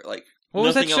there. Like, what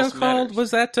was that show else called? matters.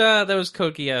 Was that was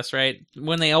Code Geass, right?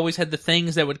 When they always had the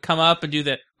things that would come up and do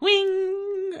the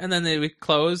wing, and then they would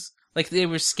close, like they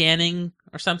were scanning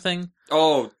or something.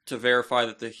 Oh, to verify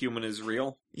that the human is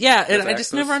real? Yeah, and As I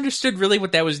just access? never understood really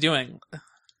what that was doing.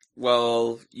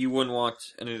 Well, you wouldn't want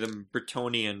any of them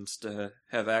Bretonians to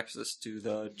have access to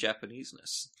the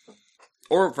Japaneseness.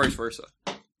 Or vice versa.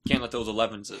 Can't let those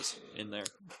 11s in there.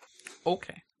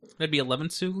 Okay, that'd be 11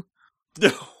 Sue.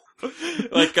 No.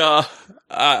 Like,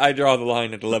 I draw the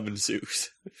line at 11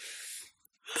 Zeus.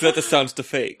 Because that just sounds too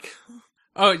fake.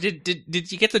 Oh, did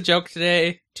you get the joke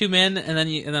today? 2 men, and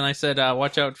then I said,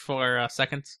 watch out for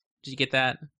seconds. Did you get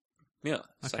that? Yeah,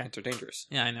 Okay. seconds are dangerous.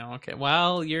 Yeah, I know. Okay,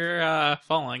 well, you're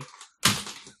falling.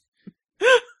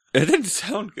 It didn't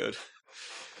sound good.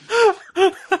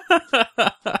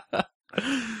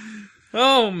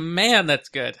 Oh man, that's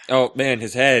good. Oh man,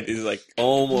 his head is like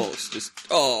almost just,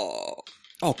 oh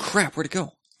crap, where'd it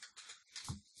go?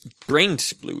 Brain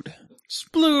splood.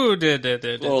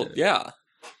 Sploded. Well, yeah.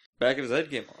 Back of his head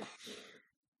came off.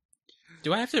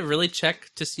 Do I have to really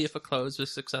check to see if a close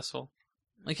was successful?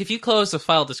 Like, if you close the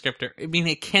file descriptor, I mean,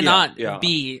 it cannot Yeah.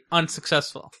 be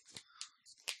unsuccessful.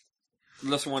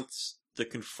 Unless it wants to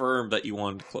confirm that you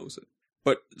wanted to close it.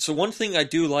 But, so one thing I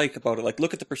do like about it, like,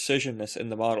 look at the precisionness in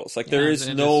the models. Like, there is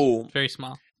it no, very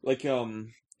small. like,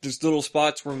 there's little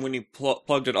spots when you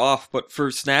plugged it off, but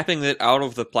for snapping it out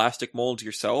of the plastic molds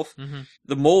yourself,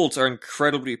 the molds are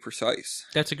incredibly precise.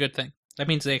 That's a good thing. That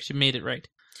means they actually made it right.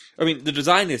 I mean, the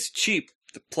design is cheap.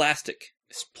 The plastic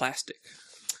is plastic.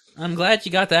 I'm glad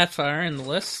you got that far in the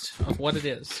list of what it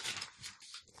is.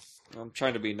 I'm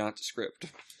trying to be nondescript.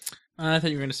 I thought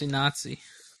you were going to say Nazi.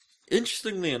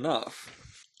 Interestingly enough,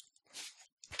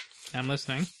 I'm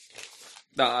listening.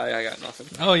 nah, I got nothing.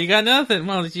 Oh, you got nothing?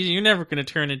 Well, you're never going to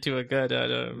turn into a good...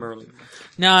 Merlin.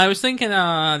 No, I was thinking the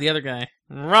other guy.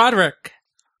 Roderick.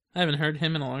 I haven't heard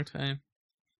him in a long time.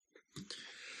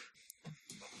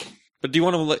 But do you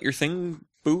want to let your thing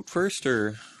boot first,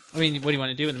 or? I mean, what do you want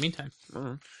to do in the meantime?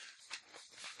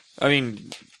 I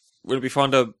mean, would it be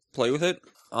fun to play with it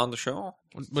on the show?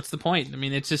 What's the point? I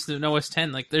mean, it's just an OS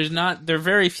 10. Like, there are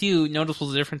very few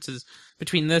noticeable differences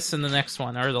between this and the next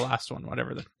one, or the last one,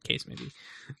 whatever the case may be.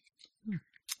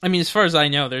 I mean, as far as I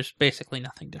know, there's basically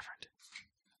nothing different.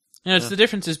 You know, it's the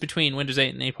differences between Windows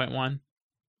 8 and 8.1.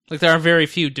 Like, there are very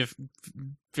few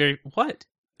what?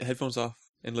 Headphones off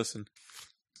and listen.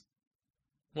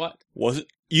 What? Was it?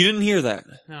 You didn't hear that.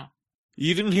 No.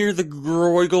 You didn't hear the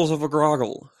groigles of a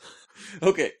groggle.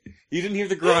 Okay, you didn't hear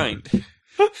the grind.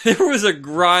 There was a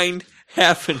grind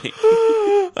happening.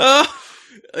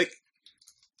 Like,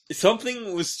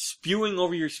 something was spewing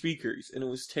over your speakers, and it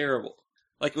was terrible.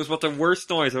 Like, it was about the worst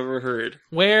noise I've ever heard.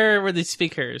 Where were the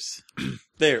speakers?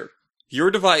 There. Your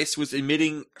device was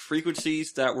emitting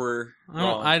frequencies that were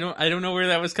wrong. I don't know where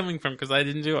that was coming from, because I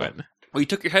didn't do it. Well, you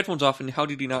took your headphones off, and how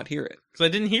did you not hear it? Because I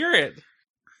didn't hear it.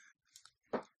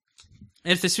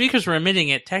 If the speakers were emitting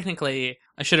it, technically,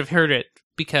 I should have heard it,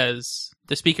 because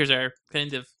the speakers are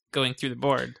kind of going through the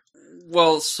board.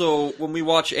 Well, so when we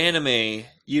watch anime,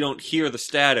 you don't hear the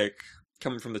static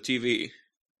coming from the TV.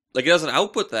 Like, it doesn't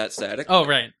output that static. Oh,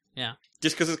 right. Yeah.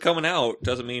 Just because it's coming out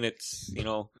doesn't mean it's,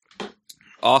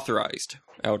 authorized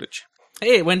outage.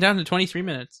 Hey, it went down to 23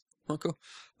 minutes. Oh, cool.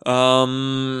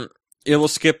 It will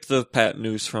skip the patent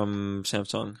news from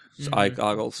Samsung eye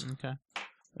goggles. Okay.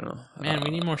 I don't know. Man,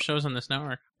 we need more shows on this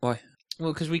network. Why?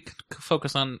 Well, because we could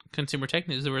focus on consumer tech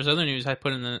news. There was other news I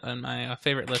put on my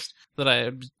favorite list that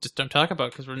I just don't talk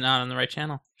about because we're not on the right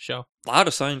channel show. A lot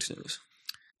of science news.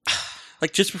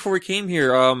 Like, just before we came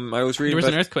here, I was reading There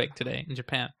was an earthquake today in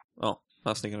Japan. Oh, I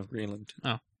was thinking of Greenland.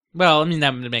 Oh. Well, I mean,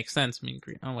 that would make sense. I mean,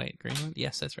 Greenland?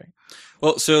 Yes, that's right.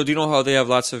 Well, so do you know how they have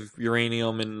lots of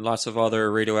uranium and lots of other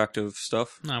radioactive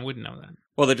stuff? No, I wouldn't know that.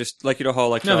 Well, they just, like, how,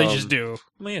 like... No, they just do.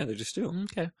 Well, yeah, they just do.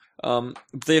 Okay.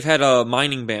 They've had a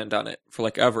mining ban on it for,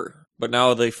 like, ever. But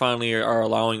now they finally are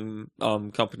allowing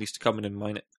companies to come in and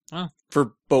mine it. Oh.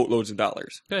 For boatloads of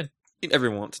dollars. Good.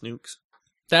 Everyone wants nukes.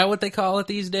 Is that what they call it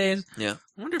these days? Yeah.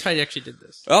 I wonder if I actually did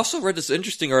this. I also read this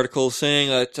interesting article saying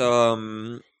that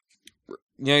the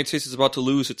United States is about to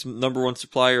lose its number one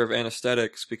supplier of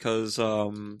anesthetics because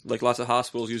like lots of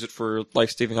hospitals use it for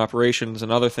life-saving operations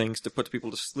and other things to put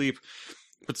people to sleep.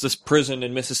 But this prison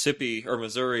in Mississippi or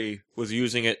Missouri was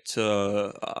using it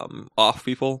to off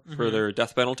people for their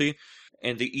death penalty.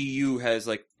 And the EU has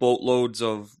like boatloads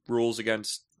of rules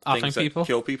against Offing things that people?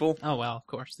 kill people. Oh, well, of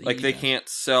course. Like they can't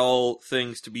sell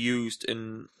things to be used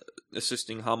in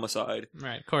assisting homicide.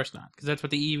 Right, of course not, because that's what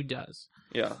the EU does.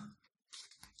 Yeah.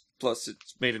 Plus,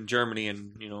 it's made in Germany,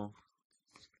 and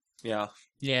yeah.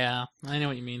 Yeah, I know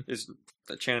what you mean.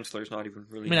 The chancellor's not even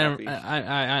really I mean, happy.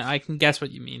 I can guess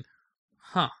what you mean.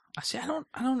 Huh. See, I don't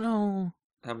know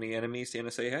how many enemies the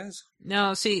NSA has.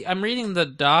 No, see, I'm reading the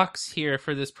docs here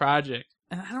for this project,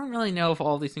 and I don't really know if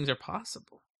all these things are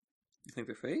possible. You think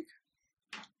they're fake?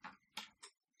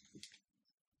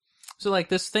 So, like,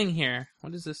 this thing here,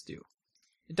 what does this do?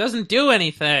 It doesn't do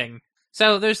anything!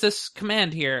 So, there's this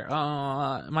command here.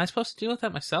 Am I supposed to deal with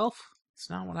that myself?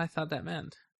 It's not what I thought that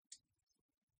meant.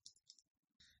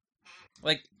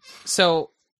 Like, so,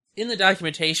 in the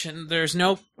documentation, there's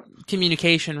no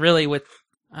communication really with...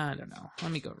 I don't know.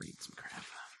 Let me go read some crap.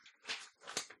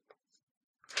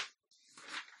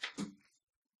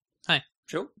 Hi.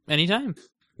 Sure. Anytime.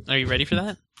 Are you ready for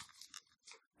that?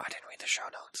 I didn't read the show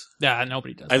notes. Yeah,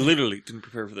 nobody does. I literally didn't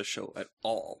prepare for the show at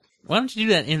all. Why don't you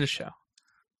do that in the show?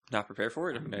 Not prepare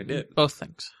for it? I mean, I did. Both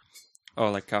things.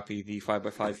 Oh, like copy the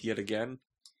 5x5 yet again?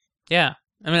 Yeah.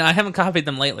 I mean, I haven't copied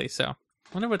them lately, so I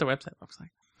wonder what their website looks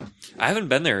like. I haven't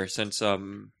been there since, a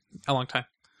long time.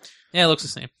 Yeah, it looks the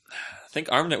same. I think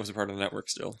ArmNet was a part of the network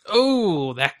still.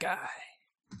 Oh, that guy.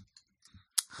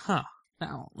 Huh.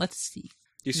 Now, let's see.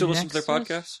 Do you still listen to their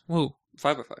Nexus? podcasts? Who?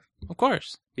 5x5. Of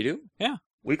course. You do? Yeah.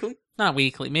 Weekly? Not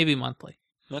weekly, maybe monthly.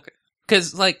 Okay.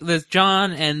 Because, like, the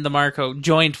John and the Marco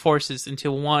joined forces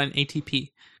into one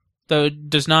ATP, though it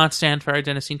does not stand for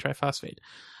adenosine triphosphate,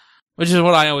 which is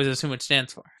what I always assume it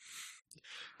stands for.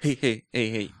 Hey.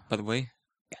 By the way,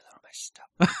 you're a little messed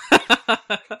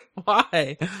up.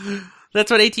 Why?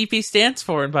 That's what ATP stands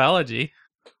for in biology.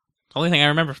 The only thing I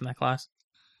remember from that class.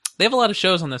 They have a lot of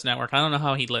shows on this network. I don't know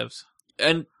how he lives.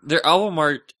 And their album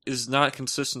art is not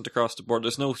consistent across the board.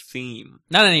 There's no theme.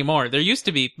 Not anymore. There used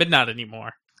to be, but not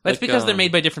anymore. That's Like, because they're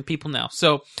made by different people now.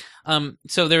 So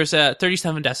there's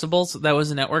 37 Decibels. That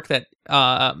was a network that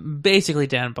basically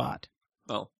Dan bought.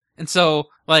 Oh. And so,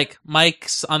 like,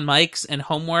 mics and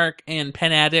Homework and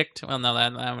Pen Addict. Well, no,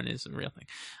 that one is a real thing.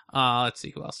 Let's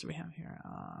see, who else do we have here?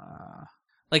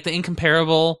 Like, the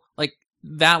Incomparable. Like,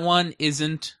 that one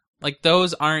isn't... Like,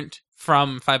 those aren't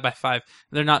from 5x5.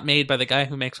 They're not made by the guy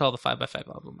who makes all the 5x5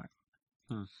 album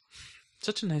art.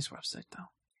 Such a nice website, though.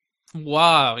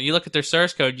 Wow, you look at their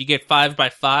source code, you get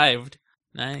 5x5'd.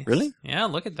 Nice. Really? Yeah,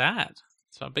 look at that.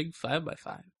 It's a big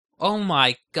 5x5. Oh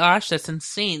my gosh, that's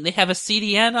insane. They have a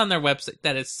CDN on their website.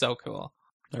 That is so cool.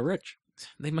 They're rich.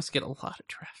 They must get a lot of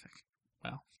traffic.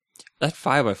 Wow. That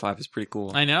 5x5 is pretty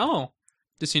cool. I know.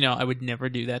 Just, you know, I would never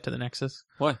do that to the Nexus.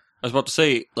 Why? I was about to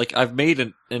say, like, I've made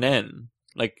an N.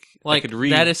 Like, I could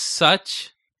read... That is such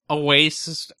a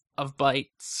waste of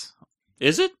bytes.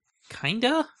 Is it?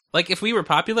 Kinda. Like, if we were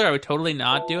popular, I would totally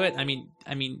not do it. I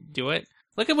mean, do it.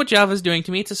 Look at what Java's doing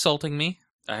to me. It's assaulting me.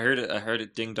 I heard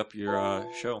it dinged up your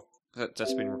show.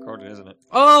 That's being recorded, isn't it?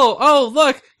 Oh,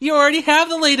 look! You already have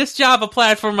the latest Java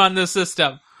platform on this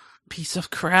system. Piece of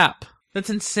crap. That's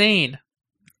insane.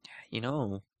 You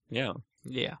know, yeah.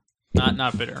 Yeah.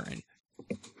 Not bitter or anything.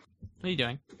 What are you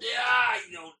doing? Yeah, I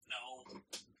don't know.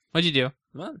 What'd you do?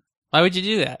 What? Why would you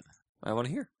do that? I want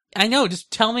to hear. I know,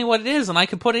 just tell me what it is and I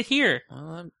can put it here.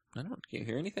 Well, Can you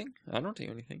hear anything? I don't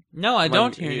hear anything. No, I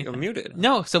don't hear anything. I'm muted.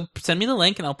 No, so send me the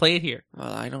link and I'll play it here.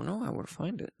 Well, I don't know how to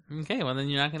find it. Okay, well then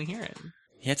you're not going to hear it.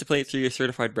 You have to play it through your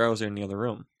certified browser in the other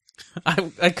room.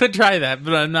 I could try that,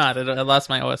 but I'm not. I lost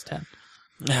my OS 10.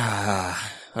 I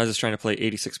was just trying to play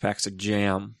 86 packs of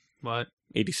Jam. What?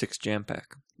 86 Jam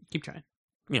Pack. Keep trying.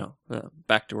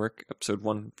 Back to Work, episode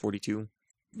 142.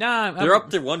 Nah, They're up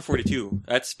to 142.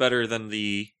 That's better than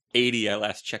the 80 I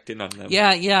last checked in on them.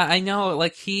 Yeah, I know.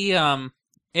 Like it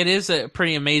is a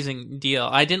pretty amazing deal.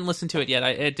 I didn't listen to it yet.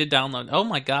 I did download. Oh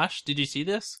my gosh, did you see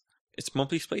this? It's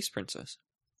Monthly Space Princess.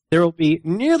 There will be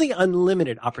nearly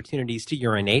unlimited opportunities to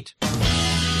urinate.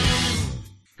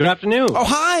 Good afternoon. Oh,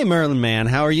 hi, Merlin Man.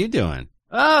 How are you doing?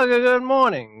 Oh, good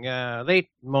morning. Late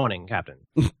morning, Captain.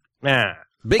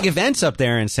 Big events up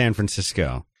there in San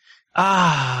Francisco.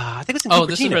 I think it's in Oh, Cupertino.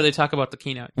 this is where they talk about the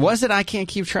keynote. Was it? I can't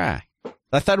keep track.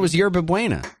 I thought it was Yerba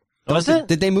Buena. Was it?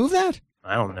 Did they move that?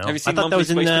 I don't know. Have you seen I thought that was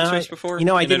in Monthly Space Princess before? I In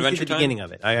didn't see Adventure the Time? beginning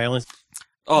of it. I only...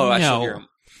 Oh, I No. should hear him.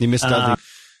 You missed Dudley.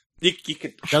 You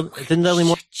could... Didn't Dudley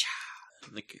Moore...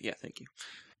 Yeah, thank you.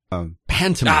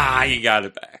 Pantomime. You got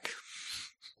it back.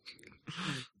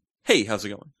 Hey, how's it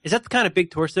going? Is that the kind of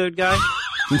big torsoed guy?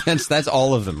 That's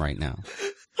all of them right now.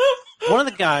 One of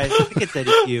the guys, I think it's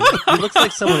Eddie Q. He looks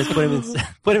like someone has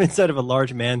put him inside of a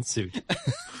large man suit.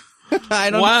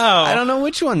 I don't know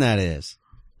which one that is.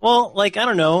 Well, I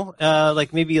don't know.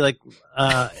 Maybe not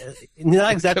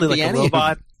exactly like a any of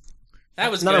robot.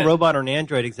 That was not good. a robot or an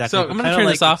android exactly. So I'm going to turn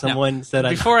this off now. Someone said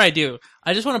Before I do,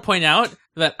 I just want to point out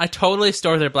that I totally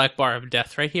store their black bar of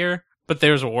death right here, but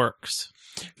theirs works.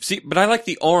 See, but I like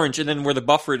the orange, and then where the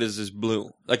buffer is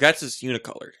blue. Like, that's just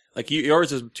unicolored. Like,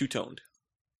 yours is two-toned.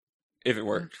 If it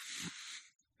worked.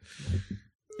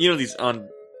 You know these on...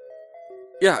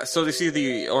 Yeah, so they see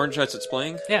the orange as it's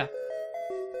playing? Yeah.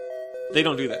 They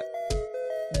don't do that.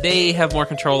 They have more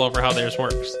control over how theirs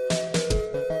works.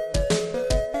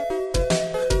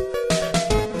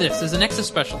 This is a Nexus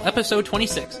Special, episode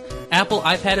 26, Apple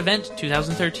iPad Event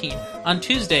 2013, on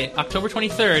Tuesday, October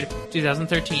 23rd,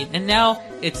 2013, and now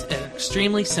it's an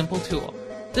extremely simple tool.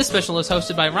 This special is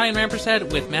hosted by Ryan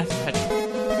Rampersad with Matthew Petty.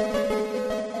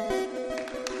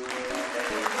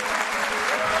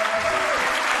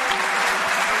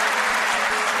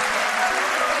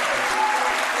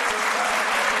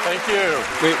 Thank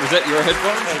you. Wait, was that your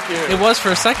headphones? Thank you. It was for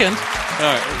a second.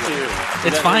 All right. Thank you.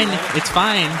 It's fine. It's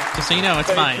fine. Just so you know, it's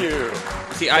Thank fine. you.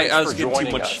 See, Thanks I was for getting too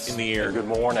joining much us. in the air. Good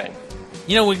morning.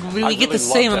 You know, we I get the really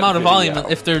same love amount that of volume video.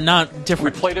 if they're not We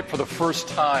different. played it for the first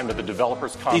time at the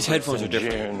Developers Conference headphones in are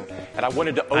different. June, and I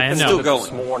wanted to I open know. it Still this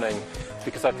going. morning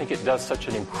because I think it does such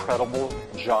an incredible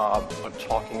job of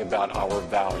talking about our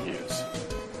values.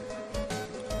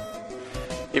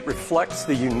 It reflects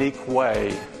the unique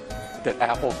way that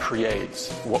Apple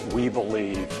creates what we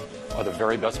believe are the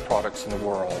very best products in the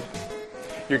world.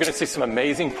 You're going to see some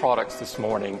amazing products this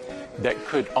morning that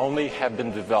could only have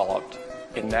been developed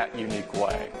in that unique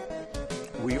way.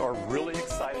 We are really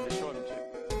excited to show them to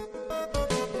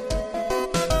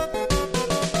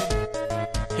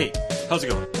you. Hey, how's it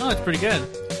going? Oh, it's pretty good.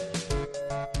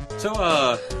 So,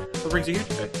 what brings you here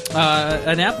today?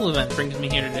 An Apple event brings me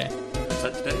here today. Is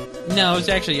that today? No, it was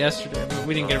actually yesterday, but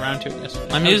we didn't get around to it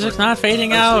yesterday. My music's not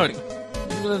fading out.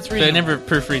 That's reason. I never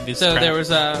proofread these. So there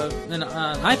was an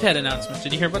iPad announcement.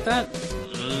 Did you hear about that?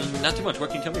 Not too much. What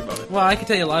can you tell me about it? Well, I can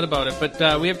tell you a lot about it, but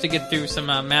we have to get through some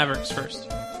Mavericks first.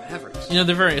 Mavericks. You know,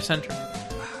 they're very eccentric.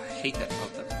 I hate that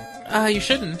about them. You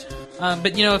shouldn't.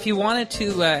 But, you know, if you wanted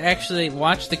to actually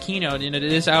watch the keynote, and it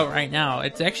is out right now,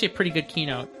 it's actually a pretty good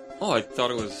keynote. Oh, I thought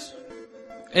it was...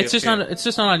 It's just not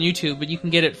on YouTube, but you can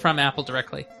get it from Apple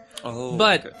directly. Oh,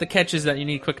 But okay. the catch is that you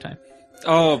need QuickTime.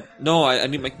 Oh, no, I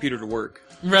need my computer to work.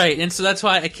 Right, and so that's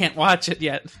why I can't watch it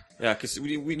yet. Yeah, because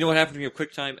we know what happens when you have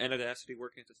QuickTime and Audacity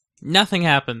working. Nothing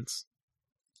happens.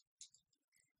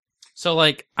 So,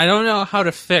 I don't know how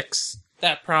to fix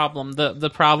that problem. The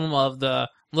problem of the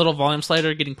little volume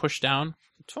slider getting pushed down.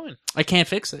 It's fine. I can't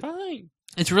fix it. Fine.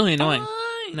 It's really annoying.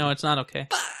 Fine. No, it's not okay.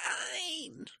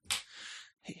 Fine.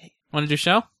 Hey. Want to do a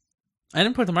show? I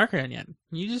didn't put the marker in yet.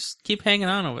 You just keep hanging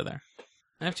on over there.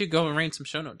 I have to go and arrange some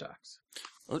show note docs.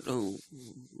 Oh, no.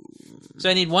 So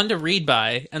I need one to read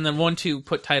by, and then one to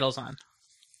put titles on.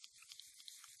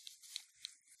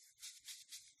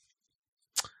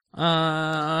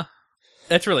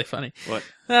 That's really funny. What?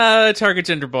 Target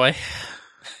gender boy.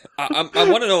 I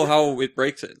want to know how it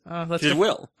breaks it. It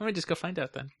will. Let me just go find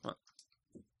out then. What?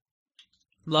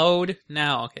 Load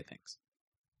now. Okay, thanks.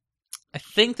 I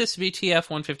think this VTF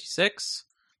 156.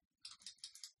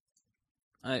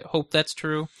 I hope that's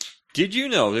true. Did you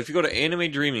know that if you go to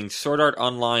Anime Dreaming, Sword Art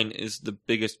Online is the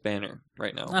biggest banner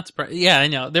right now? Yeah, I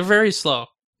know. They're very slow.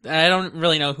 I don't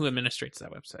really know who administrates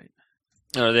that website.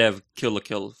 They have Kill la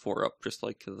Kill 4 up, just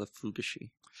like the Fugashi.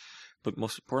 But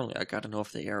most importantly, I gotta know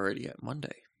if they are already at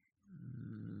Monday.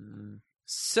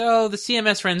 So the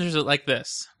CMS renders it like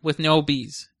this, with no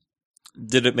Bs.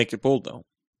 Did it make it bold, though?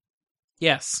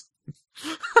 Yes.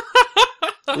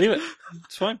 Leave it.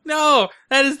 It's fine. No,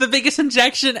 that is the biggest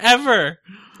injection ever.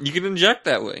 You can inject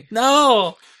that way.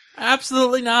 No,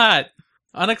 absolutely not.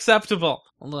 Unacceptable.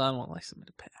 Hold on while I submit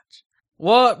a patch.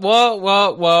 What? Wow,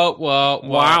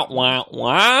 wow,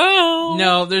 wow.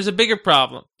 No, there's a bigger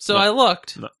problem. So I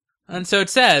looked, and so it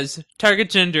says target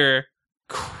gender.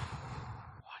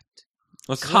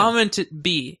 What's Comment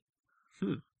B.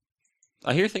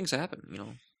 I hear things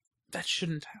happen, That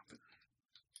shouldn't happen.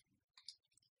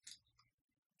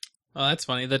 Oh, that's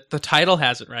funny. The title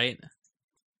has it right.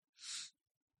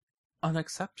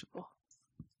 Unacceptable.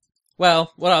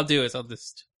 Well, what I'll do is I'll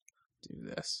just do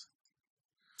this.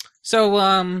 So,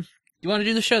 you want to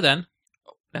do the show then?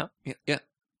 No? Yeah.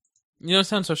 You don't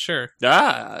sound so sure.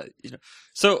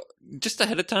 So, just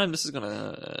ahead of time, this is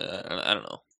gonna, I don't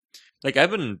know. Like,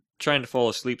 I've been trying to fall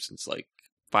asleep since,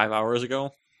 5 hours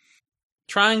ago.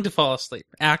 Trying to fall asleep,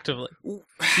 actively. You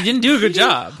didn't do a good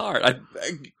job. Hard.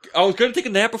 I was going to take a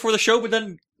nap before the show, but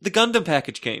then the Gundam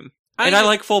package came. I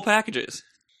like full packages.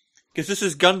 Because this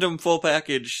is Gundam full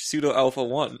package pseudo alpha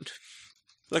 1.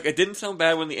 Look, it didn't sound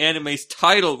bad when the anime's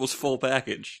title was full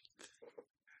package.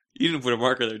 You didn't put a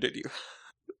marker there, did you?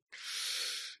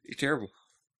 You're terrible.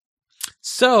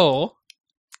 So,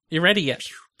 you ready yet? As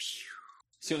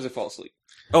soon as I fall asleep.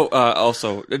 Oh,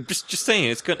 also, just saying,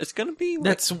 it's gonna be.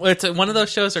 It's one of those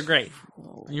shows are great.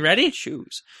 You ready?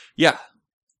 Shoes. Yeah.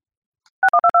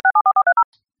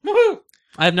 Woohoo!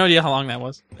 I have no idea how long that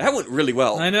was. That went really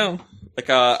well. I know.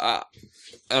 I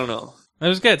don't know. That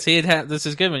was good. See, this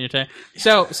is good when you're saying.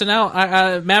 So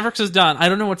now Mavericks is done. I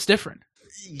don't know what's different.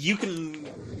 You can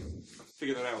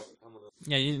figure that out.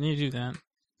 Yeah, you need to do that.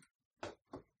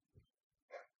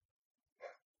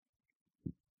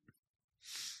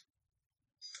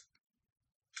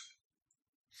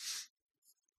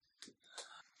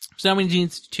 So now we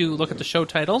need to look at the show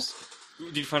titles.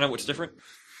 Did you find out what's different?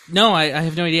 No, I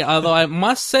have no idea. Although I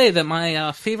must say that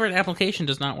my favorite application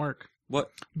does not work. What?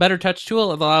 Better Touch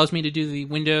tool allows me to do the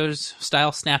Windows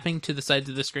style snapping to the sides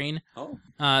of the screen. Oh.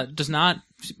 Does not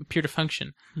appear to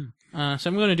function. So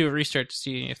I'm going to do a restart to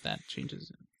see if that changes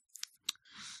it.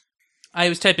 I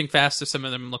was typing fast, so some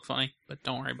of them look funny, but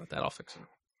don't worry about that. I'll fix it.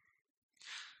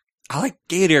 I like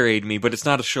Gatorade Me, but it's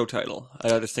not a show title.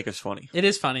 I just think it's funny. It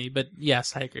is funny, but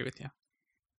yes, I agree with you.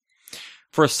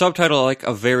 For a subtitle, I like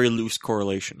a very loose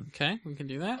correlation. Okay, we can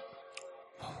do that.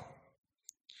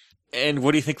 And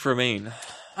what do you think for a main?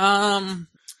 I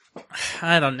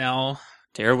don't know.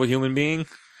 Terrible human being?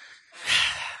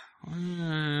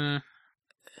 I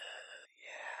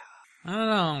don't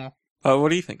know. What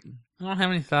are you thinking? I don't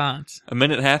have any thoughts. A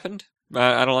minute happened?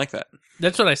 I don't like that.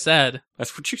 That's what I said.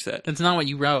 That's what you said. That's not what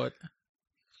you wrote.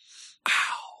 Ow.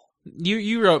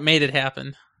 You wrote made it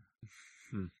happen.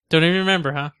 Don't even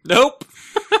remember, huh? Nope.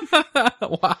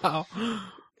 Wow.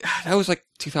 That was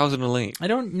 2008. I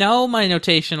don't know my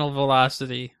notational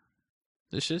velocity.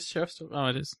 This is just... Oh,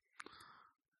 it is.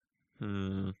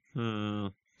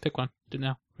 Pick one. Do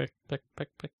now. Pick.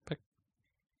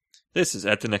 This is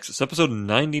At the Nexus, episode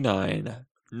 99.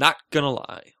 Not gonna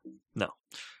lie. No.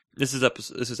 This is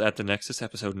At the Nexus,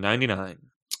 episode 99.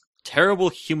 Terrible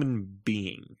human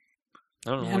being. I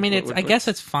don't know. I mean, I guess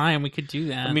it's fine. We could do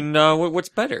that. I mean, what's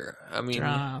better? I mean,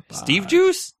 Steve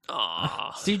Juice?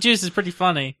 Aww. Steve Juice is pretty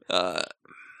funny.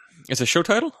 It's a show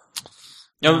title?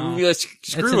 No.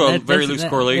 Screw a very loose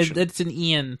correlation. It's an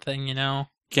Ian thing, you know?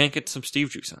 Can't get some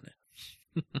Steve Juice on it.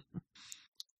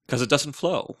 Because it doesn't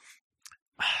flow.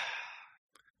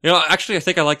 Actually, I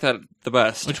think I like that the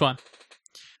best. Which one?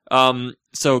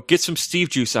 So get some Steve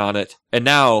Juice on it, and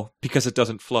now, because it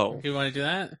doesn't flow. You want to do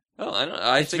that? Oh, I don't.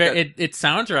 I think it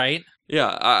sounds right.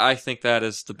 Yeah, I think that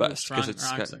is the best because it's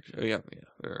got, yeah.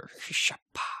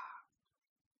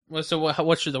 Well, so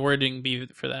what should the wording be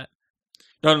for that?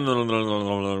 No.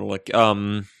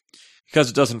 Because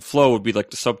it doesn't flow would be like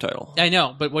the subtitle. I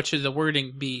know, but what should the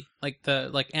wording be?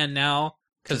 And now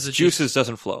because the juices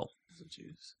doesn't flow. The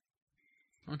juice.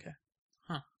 Okay.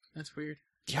 Huh. That's weird.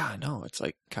 Yeah, I know. It's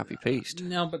like copy paste.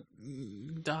 No, but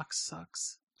Doc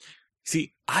sucks.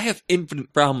 See, I have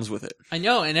infinite problems with it. I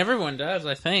know, and everyone does,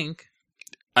 I think.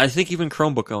 I think even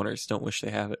Chromebook owners don't wish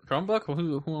they have it. Chromebook?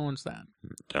 Who owns that?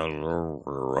 Do you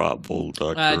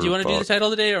want to do the title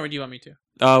today, or do you want me to?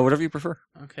 Whatever you prefer.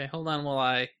 Okay, hold on while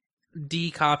I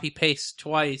copy paste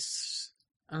twice.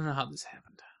 I don't know how this happened.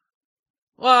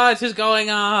 What is going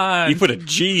on? You put a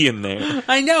G in there.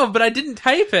 I know, but I didn't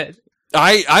type it.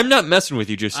 I'm not messing with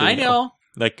you, just so I you know.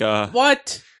 Like,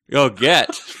 What? oh,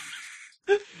 get.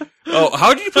 Oh,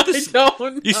 how did you put this? I don't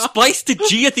know. You spliced a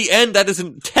G at the end. That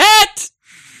isn't tat.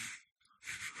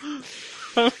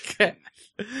 Okay.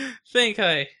 Think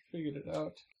I figured it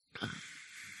out.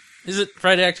 Is it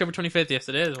Friday, October 25th? Yes,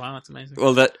 it is. Wow, that's amazing.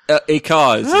 Well, that a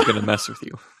cause is going to mess with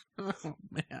you. Oh,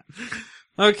 man.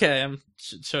 Okay, I'm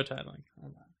show titling.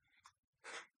 Hold on.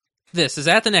 This is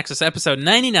At the Nexus, episode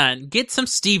 99. Get some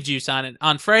Steve juice on it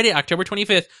on Friday, October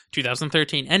 25th,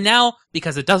 2013. And now,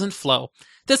 because it doesn't flow,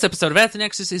 this episode of At the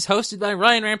Nexus is hosted by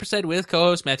Ryan Rampersad with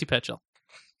co-host Matthew Petchel.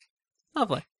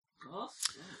 Lovely.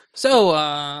 So,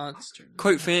 let's turn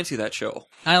Quite fancy, that show.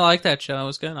 I like that show. It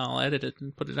was good. I'll edit it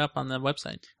and put it up on the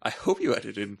website. I hope you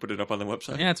edited and put it up on the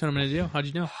website. Yeah, that's what I'm going to do. How'd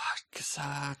you know? Because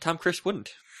Tom Chris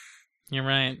wouldn't. You're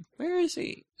right. Where is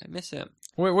he? I miss him.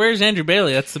 Where's Andrew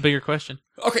Bailey? That's the bigger question.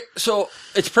 Okay, so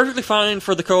it's perfectly fine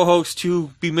for the co-host to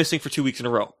be missing for 2 weeks in a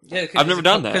row. Yeah, I've never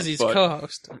done that. Because he's but,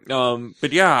 co-host.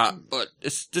 But yeah, but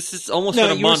this is almost No,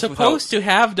 been a you were month supposed to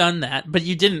have done that, but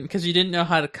you didn't because you didn't know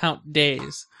how to count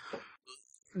days.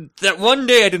 That one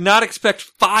day I did not expect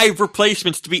 5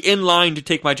 replacements to be in line to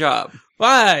take my job.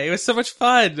 Why? It was so much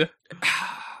fun.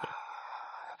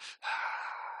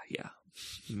 Yeah.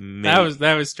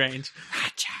 That was strange.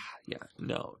 Yeah,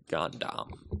 no,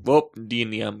 Gundam. Whoop, D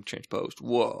and the M transposed.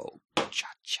 Whoa.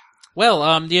 Cha-cha.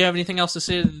 Well, do you have anything else to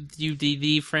say?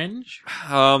 The Fringe?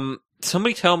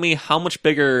 Somebody tell me how much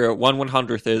bigger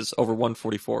 1/100th is over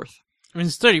 1/44th. I mean,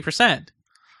 it's 30%.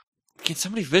 Can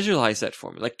somebody visualize that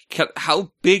for me? Like,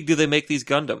 how big do they make these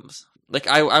Gundams? Like,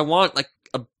 I want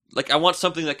I want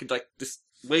something that could this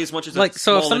weigh as much as like. a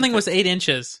So if small something infant. was 8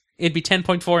 inches, it'd be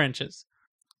 10.4 inches.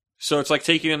 So it's like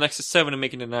taking an Nexus 7 and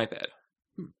making it an iPad,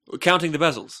 counting the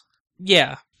bezels.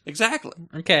 Yeah. Exactly.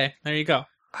 Okay. There you go.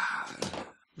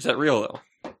 Is that real though?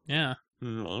 Yeah.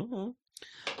 Mm-hmm.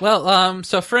 Well,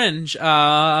 so Fringe.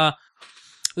 There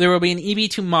will be an EB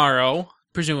tomorrow.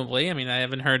 Presumably. I mean, I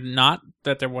haven't heard not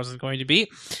that there wasn't going to be.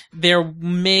 There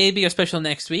may be a special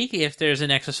next week if there's a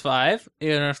Nexus 5.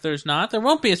 And if there's not, there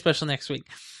won't be a special next week.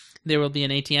 There will be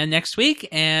an ATN next week.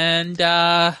 And,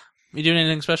 you doing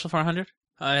anything special for 100?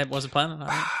 I wasn't planning on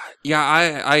it. Yeah,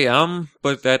 I am,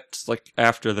 but that's like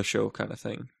after the show kind of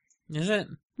thing. Is it?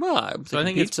 Well, I'm So I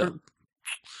thinking think pizza.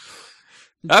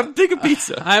 I'm thinking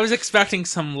pizza. I was expecting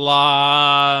some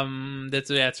lam. That's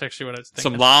actually what I was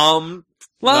thinking. Some lam.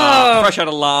 Lam! Fresh out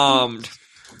of lammed.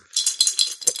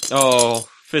 Oh,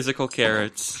 physical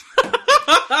carrots.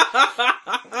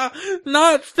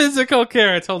 Not physical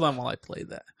carrots. Hold on while I play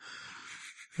that.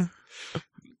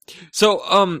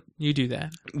 So, You do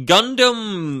that.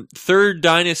 Gundam 3rd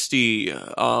Dynasty, is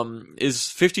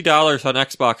 $50 on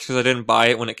Xbox because I didn't buy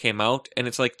it when it came out, and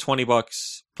it's like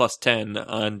 $20 plus 10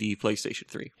 on the PlayStation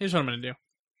 3. Here's what I'm going to do.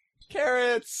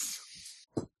 Carrots.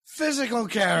 Physical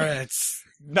carrots.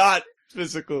 Not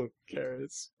physical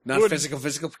carrots. Not Wooden-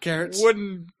 physical carrots?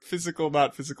 Wooden physical,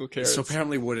 not physical carrots. So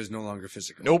apparently wood is no longer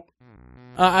physical. Nope.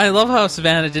 I love how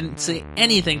Savannah didn't say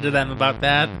anything to them about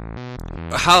that.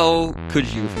 How could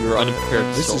you if you were unprepared?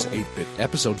 This is 8-Bit,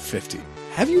 episode 50.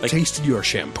 Have you tasted your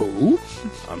shampoo?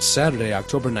 On Saturday,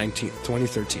 October 19th,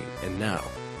 2013. And now,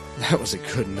 that was a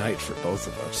good night for both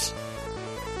of us.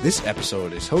 This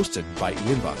episode is hosted by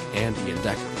Ian Buck and Ian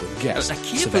Decker with guest I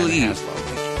can't Savannah believe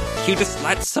Haslow. he just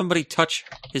let somebody touch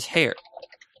his hair,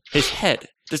 his head,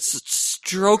 just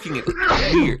stroking it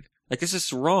like weird. Like this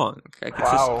is wrong. Like, it's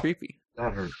Wow. just creepy.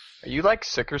 That hurt. Are you like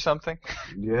sick or something?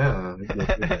 Yeah.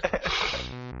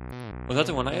 Was that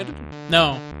the one I edited?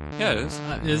 No. Yeah, it is.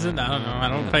 Is it? I don't know. I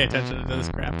don't pay attention to this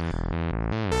crap.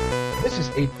 This is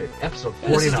 8-Bit, episode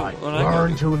This is the 49. one I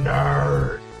Learn to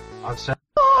nerd. On Saturday.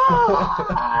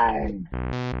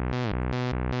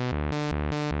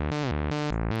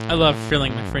 I love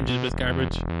filling my fringes with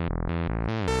garbage.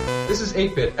 This is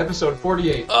 8-Bit, episode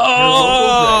 48.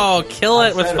 Oh, kill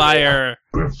it with fire.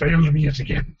 You have failed me yet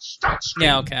again. Stop screaming.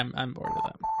 Yeah, okay, I'm bored with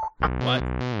that. What?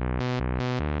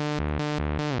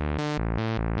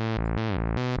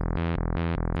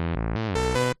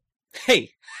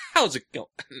 Hey, how's it going?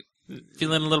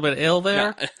 Feeling a little bit ill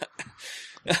there?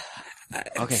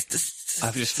 Okay,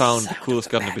 I've just found the coolest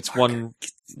Gundam. It's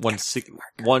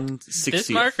 1/60 This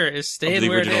marker is of staying the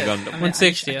where it original is. Gundam.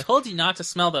 160. I told you not to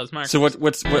smell those markers. So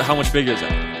how much bigger is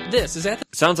that? This, is that the...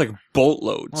 It sounds like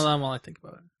boatloads. Hold on while I think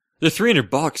about it. They're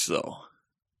 $300 though.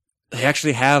 They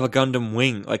actually have a Gundam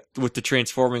wing, like with the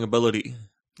transforming ability.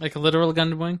 Like a literal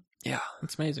Gundam wing? Yeah.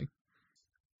 That's amazing.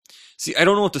 See, I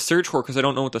don't know what to search for because I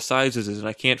don't know what the sizes is, and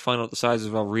I can't find out the sizes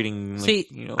while reading. Like, See,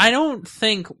 you know. I don't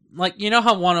think you know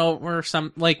how 1 over x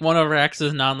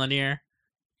is nonlinear.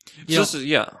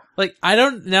 Yeah. Like, I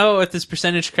don't know if this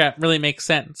percentage crap really makes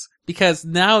sense, because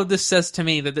now this says to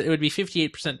me that it would be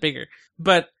 58% bigger,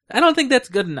 but I don't think that's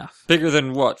good enough. Bigger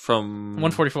than what? From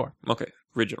 144. Okay,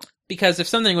 original. Because if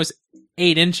something was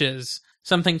 8 inches,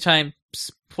 something times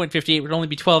 0.58 would only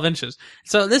be 12 inches.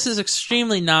 So this is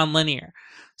extremely nonlinear.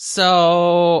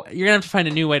 So you're gonna have to find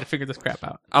a new way to figure this crap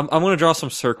out. I'm gonna draw some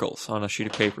circles on a sheet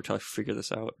of paper till I figure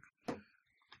this out.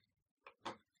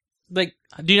 Like,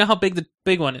 do you know how big the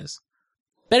big one is?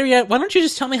 Better yet, why don't you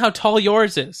just tell me how tall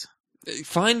yours is?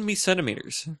 Find me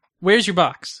centimeters. Where's your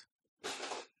box?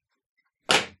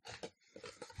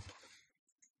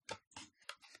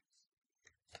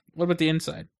 What about the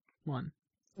inside one?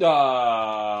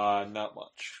 Not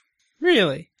much.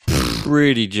 Really?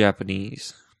 Pretty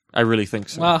Japanese. I really think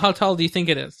so. Well, how tall do you think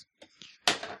it is?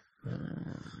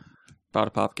 About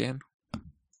a pop can.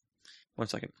 1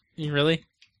 second. You really?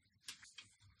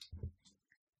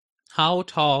 How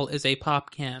tall is a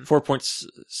pop can?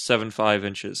 4.75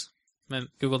 inches. Then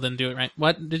Google didn't do it right.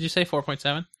 What did you say?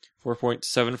 4.7?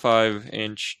 4.75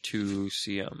 inch to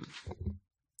cm.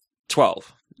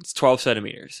 12. It's 12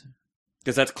 centimeters.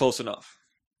 Because that's close enough.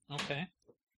 Okay.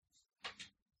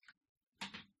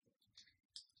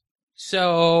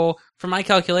 So, for my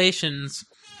calculations,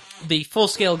 the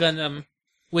full-scale Gundam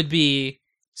would be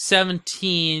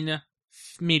 17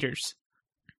 meters.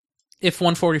 If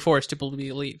 144 is to be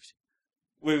believed.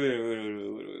 Wait.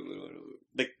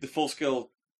 Like the full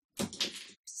scale.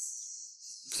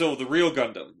 So the real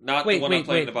Gundam, not the one I'm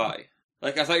planning to buy.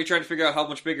 Like, I thought you were trying to figure out how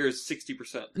much bigger is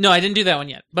 60%. No, I didn't do that one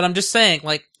yet. But I'm just saying,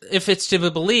 like, if it's to be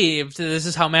believed, this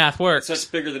is how math works. So that's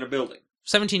bigger than a building.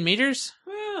 17 meters?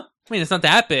 Yeah. I mean, it's not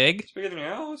that big. It's bigger than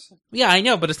your house. Yeah, I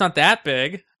know, but it's not that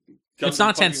big. Gundam it's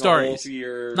not 10 stories.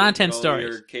 Not 10 stories.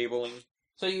 Your cabling.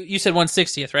 So you said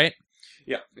 1/60th, right?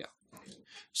 Yeah.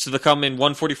 So they come in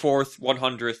 1/44th,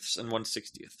 100ths, and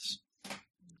 1/60ths.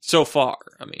 So far,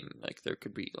 I mean, like, there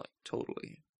could be, like,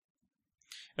 totally.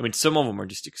 I mean, some of them are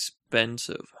just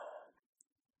expensive.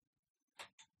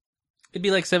 It'd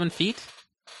be like 7 feet.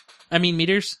 I mean,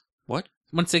 meters. What?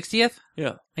 1/60th?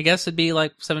 Yeah. I guess it'd be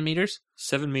like 7 meters.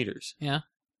 7 meters. Yeah.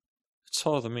 It's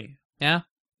taller than me. Yeah.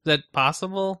 Is that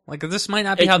possible? Like, this might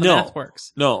not be how the math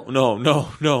works.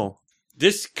 No.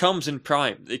 This comes in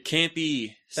prime. It can't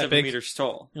be 7 meters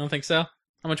tall. You don't think so?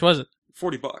 How much was it?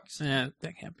 $40. Yeah,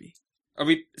 that can't be. I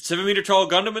mean, 7 meter tall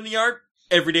Gundam in the yard?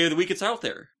 Every day of the week it's out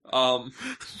there.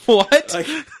 What? Like,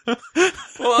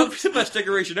 well, it's the best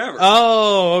decoration ever.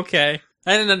 Oh, okay.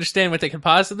 I didn't understand what they could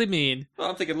possibly mean. Well,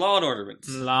 I'm thinking lawn ornaments.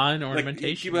 Lawn ornamentation.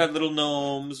 Like, people have little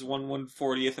gnomes,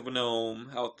 1/140th of a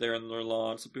gnome out there in their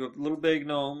lawn. Some people have little big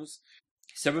gnomes.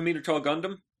 7 meter tall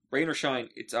Gundam, rain or shine,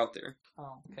 it's out there.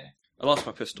 Oh, okay. I lost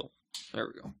my pistol. There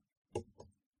we go.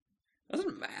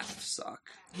 Doesn't math suck?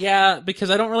 Yeah,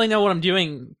 because I don't really know what I'm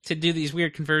doing to do these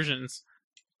weird conversions.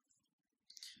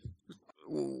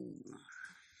 Ooh.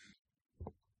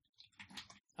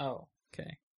 Oh,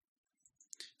 okay.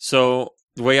 So,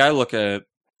 the way I look at it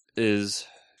is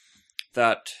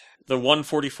that the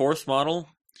 1/44th model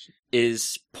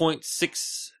is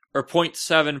 0.6 or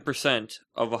 0.7%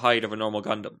 of the height of a normal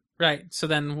Gundam. Right, so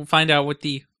then we'll find out what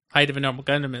the height of a normal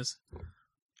Gundam is.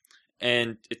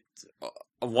 And it's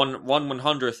a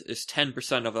 1/100th is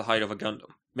 10% of the height of a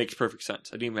Gundam. Makes perfect sense.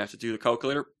 I didn't even have to do the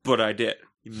calculator, but I did.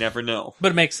 You never know.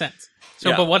 But it makes sense. So,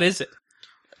 Yeah. But what is it?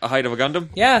 A height of a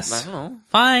Gundam? Yes. I don't know.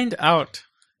 Find out.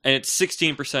 And it's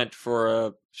 16% for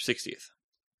a 60th.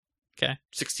 Okay.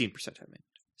 16%, I meant.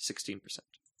 16%.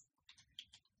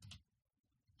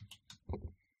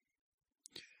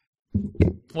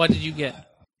 What did you get?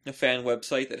 A fan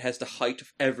website that has the height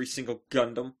of every single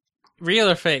Gundam. Real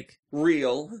or fake?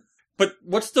 Real. But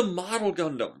what's the model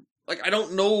Gundam? Like, I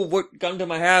don't know what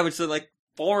Gundam I have. It's, like,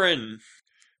 foreign.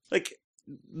 Like,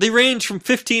 they range from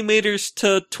 15 meters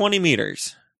to 20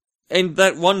 meters. And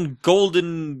that one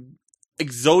golden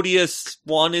Exodius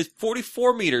one is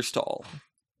 44 meters tall.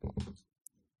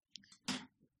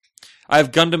 I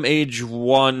have Gundam Age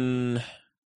 1.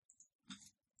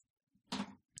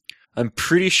 I'm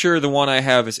pretty sure the one I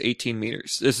have is 18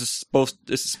 meters. This is supposed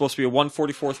to be a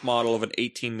 1/44th model of an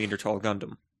 18 meter tall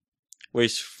Gundam.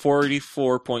 Weighs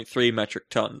 44.3 metric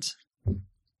tons.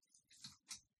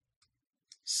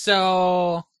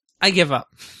 So, I give up.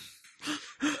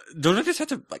 Don't I just have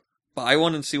to, like, buy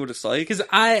one and see what it's like? Because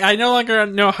I no longer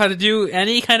know how to do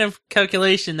any kind of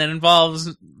calculation that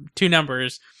involves two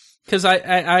numbers. Because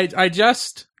I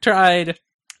just tried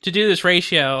to do this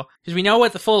ratio, because we know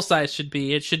what the full size should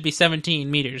be. It should be 17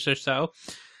 meters or so.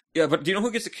 Yeah, but do you know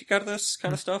who gets a kick out of this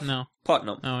kind of stuff? No.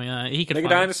 Putnam. Oh yeah, he can Make a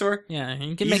fly. dinosaur? Yeah,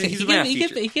 he can He's make a- a, he's he a can, math he, can,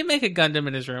 teacher. he can make a Gundam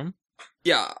in his room.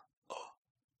 Yeah.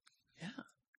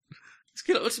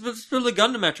 Let's build a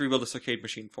Gundam after we build this arcade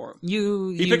machine for him.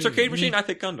 He picks arcade machine, I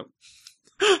pick Gundam.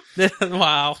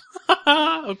 Wow.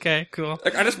 Okay, cool.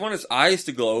 Like, I just want his eyes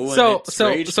to glow. So and its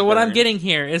rage to what I'm burn. getting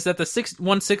here is that the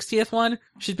 1/60th one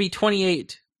should be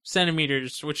 28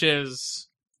 centimeters, which is,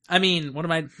 I mean, what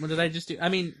did I just do? I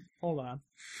mean, hold on.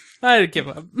 I give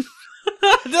up.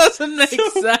 It doesn't make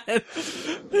sense.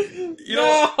 You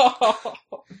know,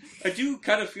 I do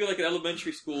kind of feel like an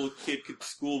elementary school kid could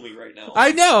school me right now.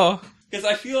 I know, Because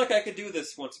I feel like I could do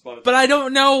this once upon a time. but I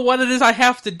don't know what it is I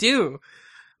have to do.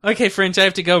 Okay, Fringe, I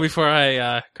have to go before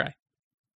I cry.